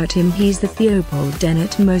worry about him. He's the Theobald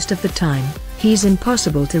Dennett most of the time. He's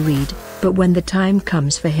impossible to read, but when the time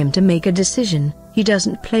comes for him to make a decision, he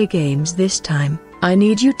doesn't play games. This time, I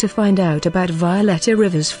need you to find out about Violetta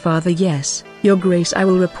Rivers' father. Yes, Your Grace, I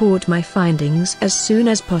will report my findings as soon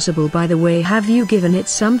as possible. By the way, have you given it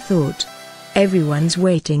some thought? Everyone's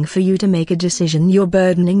waiting for you to make a decision. You're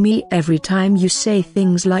burdening me every time you say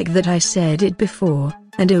things like that. I said it before,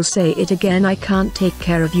 and I'll say it again. I can't take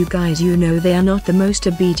care of you guys. You know they are not the most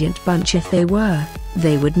obedient bunch. If they were,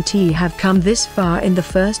 they wouldn't have come this far in the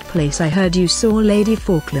first place. I heard you saw Lady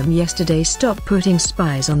Falkland yesterday. Stop putting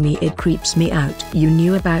spies on me. It creeps me out. You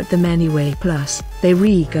knew about them anyway. Plus, they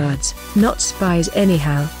regards, not spies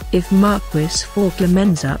anyhow. If Marquis Falkland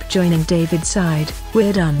ends up joining David's side,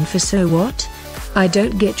 we're done for. So what? I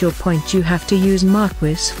don't get your point. You have to use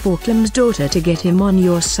Marquis Falkland's daughter to get him on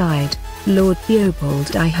your side. Lord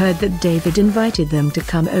Theobald, I heard that David invited them to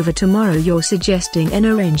come over tomorrow. You're suggesting an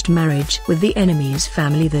arranged marriage with the enemy's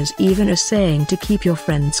family. There's even a saying to keep your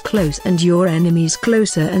friends close and your enemies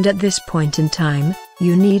closer, and at this point in time,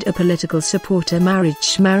 you need a political supporter.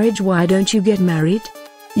 Marriage. Why don't you get married?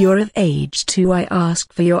 You're of age too. I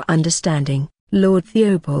ask for your understanding, Lord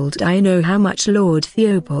Theobald. I know how much Lord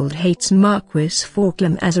Theobald hates Marquis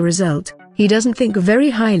Falkland. As a result, he doesn't think very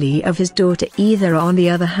highly of his daughter either. On the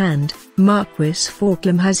other hand, Marquis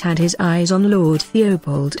Falkland has had his eyes on Lord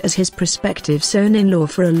Theobald as his prospective son-in-law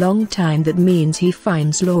for a long time. That means he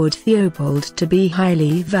finds Lord Theobald to be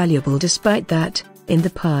highly valuable. Despite that, in the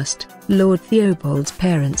past, Lord Theobald's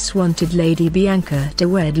parents wanted Lady Bianca to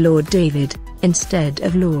wed Lord David, instead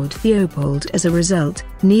of Lord Theobald. As a result,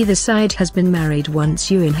 neither side has been married.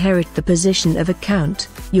 Once you inherit the position of a count,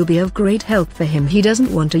 you'll be of great help for him. He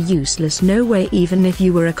doesn't want a useless. No way. Even if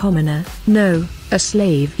you were a commoner, no, a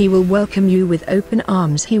slave, he will welcome you with open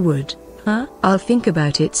arms. He would. Huh? I'll think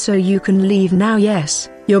about it so you can leave now. Yes,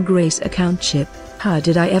 Your Grace, a countship. How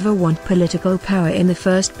did I ever want political power in the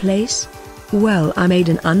first place? Well, I made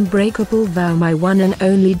an unbreakable vow, my one and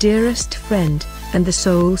only dearest friend, and the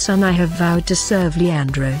sole son I have vowed to serve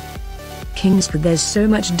Leandro. Kingsford, there's so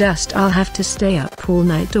much dust I'll have to stay up all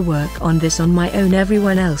night to work on this on my own.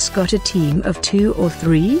 Everyone else got a team of 2 or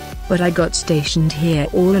 3, but I got stationed here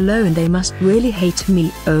all alone. They must really hate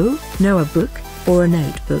me. Oh, no, a book, or a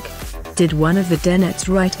notebook. Did one of the Dennets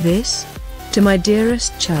write this? To my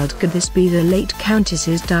dearest child. Could this be the late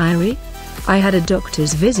Countess's diary? I had a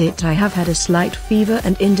doctor's visit. I have had a slight fever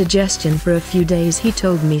and indigestion for a few days. He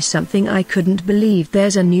told me something I couldn't believe.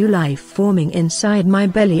 There's a new life forming inside my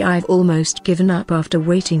belly. I've almost given up after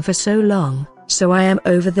waiting for so long, so I am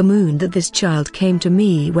over the moon that this child came to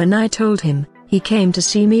me when I told him. He came to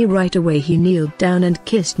see me right away. He kneeled down and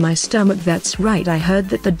kissed my stomach. That's right, I heard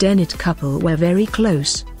that the Dennett couple were very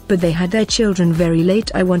close, but they had their children very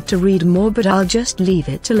late. I want to read more, but I'll just leave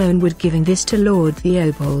it alone. Would giving this to Lord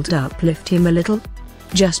Theobald uplift him a little?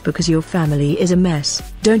 Just because your family is a mess,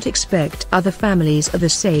 don't expect other families are the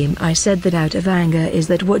same. I said that out of anger. Is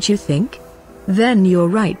that what you think? Then you're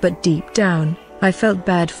right, but deep down, I felt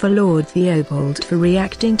bad for Lord Theobald for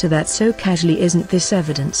reacting to that so casually. Isn't this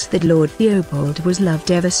evidence that Lord Theobald was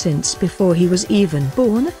loved ever since before he was even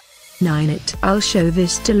born? 9. I'll show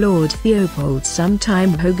this to Lord Theobald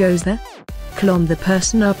sometime. Who goes there? Clom, the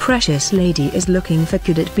person our precious lady is looking for.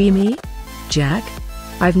 Could it be me? Jack?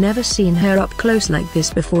 I've never seen her up close like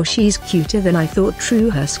this before. She's cuter than I thought. True,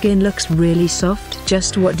 her skin looks really soft.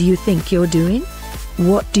 Just what do you think you're doing?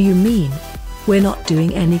 What do you mean? We're not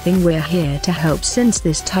doing anything. We're here to help, since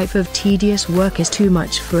this type of tedious work is too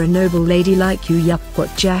much for a noble lady like you. Yup,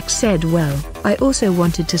 what Jack said. Well, I also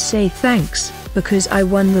wanted to say thanks, because I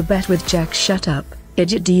won the bet with Jack. Shut up,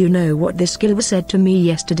 idiot. Do you know what this Gilva said to me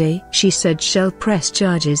yesterday? She said she'll press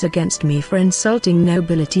charges against me for insulting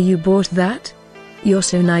nobility. You bought that? You're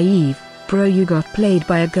so naive, bro. You got played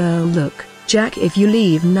by a girl. Look, Jack, if you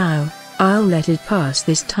leave now, I'll let it pass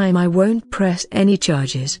this time. I won't press any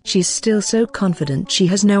charges. She's still so confident. She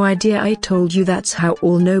has no idea. I told you that's how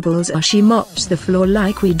all nobles are. She mops the floor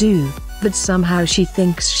like we do, but somehow she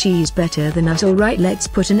thinks she's better than us. Alright, let's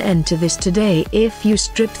put an end to this today. If you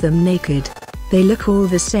strip them naked, they look all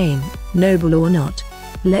the same, noble or not.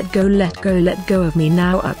 Let go, let go, let go of me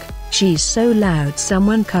now. Ugh, she's so loud.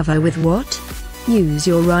 Someone cover with what? Use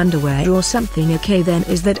your underwear or something. Okay then,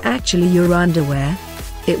 is that actually your underwear?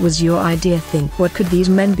 It was your idea. Think, what could these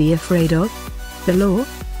men be afraid of? The law?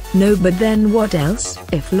 No, but then what else?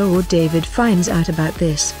 If Lord David finds out about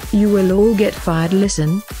this, you will all get fired.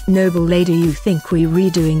 Listen, noble lady, you think we're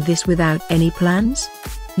redoing this without any plans?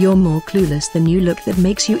 You're more clueless than you look. That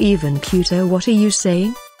makes you even cuter. What are you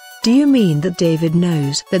saying? Do you mean that David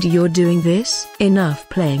knows that you're doing this? Enough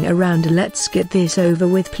playing around. Let's get this over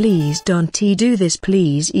with. Please don't do this,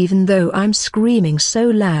 please. Even though I'm screaming so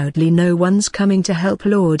loudly, no one's coming to help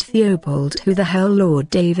Lord Theobald. Who the hell,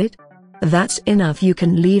 Lord David? That's enough. You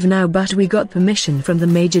can leave now, but we got permission from the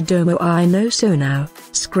Major Domo. I know. So now,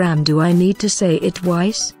 scram, do I need to say it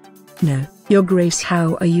twice? No, Your Grace.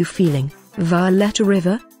 How are you feeling, Violetta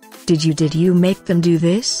River? Did you make them do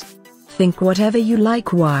this? Think whatever you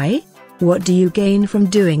like. Why? What do you gain from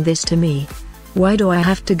doing this to me? Why do I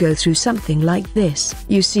have to go through something like this?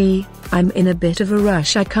 You see, I'm in a bit of a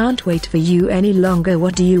rush. I can't wait for you any longer.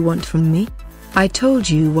 What do you want from me? I told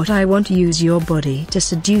you what I want. Use your body to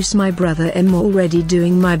seduce my brother. I'm already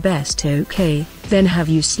doing my best. Okay, then have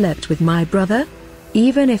you slept with my brother?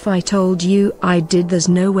 Even if I told you I did, there's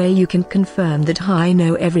no way you can confirm that I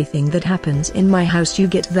know everything that happens in my house. You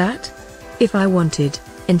get that? If I wanted,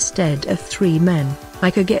 instead of 3 men, I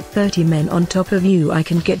could get 30 men on top of you. I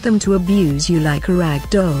can get them to abuse you like a rag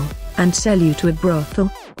doll, and sell you to a brothel,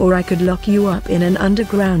 or I could lock you up in an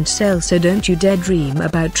underground cell. So don't you dare dream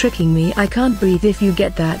about tricking me. I can't breathe. If you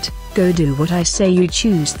get that, go do what I say. You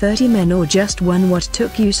choose 30 men or just 1. What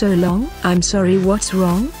took you so long? I'm sorry, what's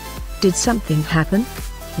wrong? Did something happen?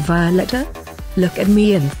 Violetta? Look at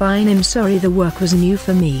me. I'm fine. I'm sorry, the work was new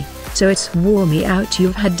for me, so it's wore me out.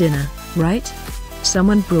 You've had dinner, right?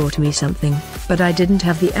 Someone brought me something, but I didn't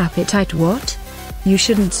have the appetite. What? You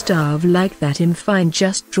shouldn't starve like that. I'm fine,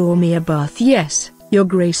 just draw me a bath. Yes, Your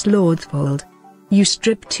Grace. Lord Theobald. You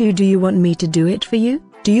strip too. Do you want me to do it for you?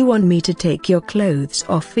 Do you want me to take your clothes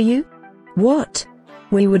off for you? What?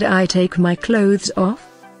 Why would I take my clothes off?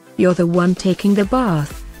 You're the one taking the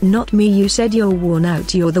bath, not me. You said you're worn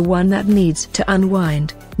out. You're the one that needs to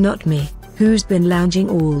unwind, not me, who's been lounging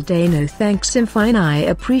all day. No thanks. I'm fine. I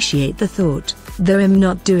appreciate the thought, though I'm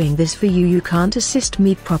not doing this for you. You can't assist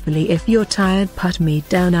me properly. If you're tired, put me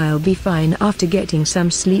down. I'll be fine after getting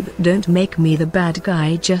some sleep. Don't make me the bad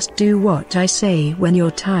guy. Just do what I say when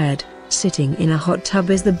you're tired. Sitting in a hot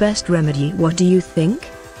tub is the best remedy. What do you think?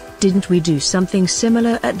 Didn't we do something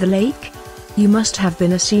similar at the lake? You must have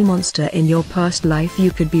been a sea monster in your past life.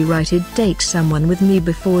 You could be right. It'd take someone with me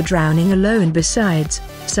before drowning alone. Besides,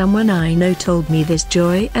 someone I know told me this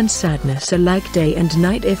joy and sadness are like day and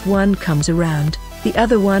night. If one comes around, the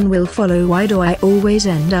other one will follow. Why do I always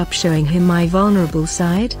end up showing him my vulnerable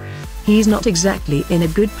side? He's not exactly in a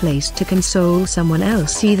good place to console someone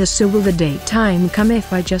else either. So will the daytime come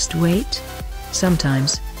if I just wait?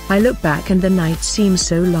 Sometimes I look back and the night seems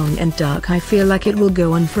so long and dark. I feel like it will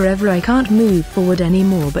go on forever. I can't move forward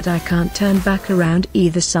anymore, but I can't turn back around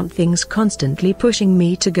either. Something's constantly pushing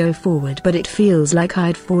me to go forward, but it feels like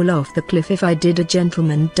I'd fall off the cliff if I did. A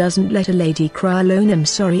gentleman doesn't let a lady cry alone. I'm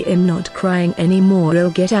sorry, I'm not crying anymore.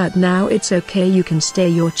 I'll get out now. It's okay. You can stay.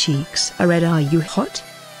 Your cheeks are red. Are you hot?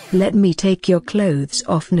 Let me take your clothes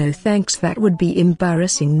off. No thanks. That would be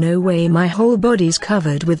embarrassing. No way. My whole body's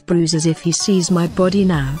covered with bruises. If he sees my body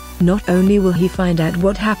now, not only will he find out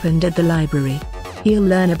what happened at the library, he'll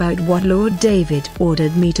learn about what Lord David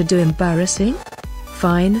ordered me to do. Embarrassing?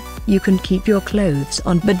 Fine, you can keep your clothes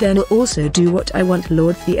on, but then I'll also do what I want.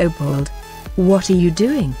 Lord Theobald, what are you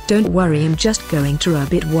doing? Don't worry, I'm just going to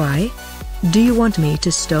rub it. Why? Do you want me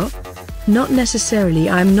to stop? Not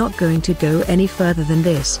necessarily. I'm not going to go any further than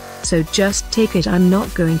this, so just take it. I'm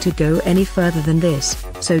not going to go any further than this,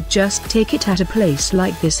 so just take it. At a place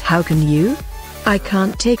like this, how can you? I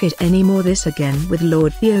can't take it anymore. This again with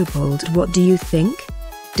Lord Theobald. What do you think?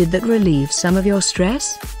 Did that relieve some of your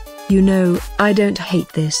stress? You know, I don't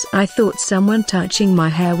hate this. I thought someone touching my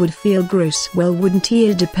hair would feel gross. Well, wouldn't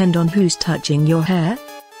it depend on who's touching your hair?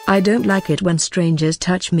 I don't like it when strangers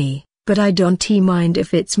touch me, but I don't mind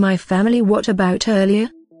if it's my family. What about earlier?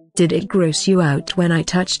 Did it gross you out when I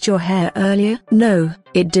touched your hair earlier? No,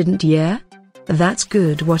 it didn't. Yeah? That's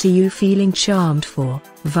good. What are you feeling charmed for,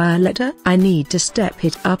 Violetta? I need to step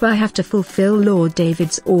it up. I have to fulfill Lord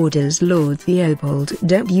David's orders. Lord Theobald,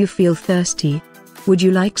 don't you feel thirsty? Would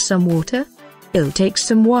you like some water? I'll take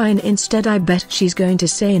some wine instead. I bet she's going to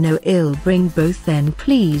say no. I'll bring both then.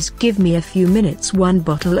 Please give me a few minutes. One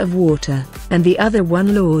bottle of water, and the other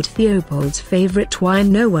one Lord Theobald's favorite wine.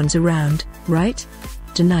 No one's around, right?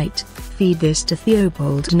 Tonight, feed this to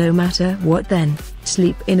Theobald no matter what, then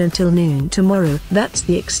sleep in until noon tomorrow. That's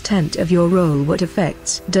the extent of your role. What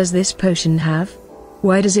effects does this potion have?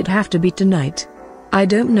 Why does it have to be tonight? I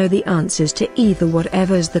don't know the answers to either.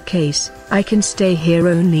 Whatever's the case, I can stay here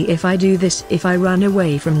only if I do this. If I run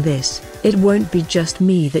away from this, it won't be just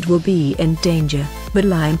me that will be in danger, but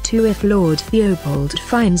Lime too. If Lord Theobald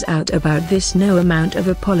finds out about this, no amount of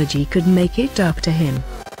apology could make it up to him.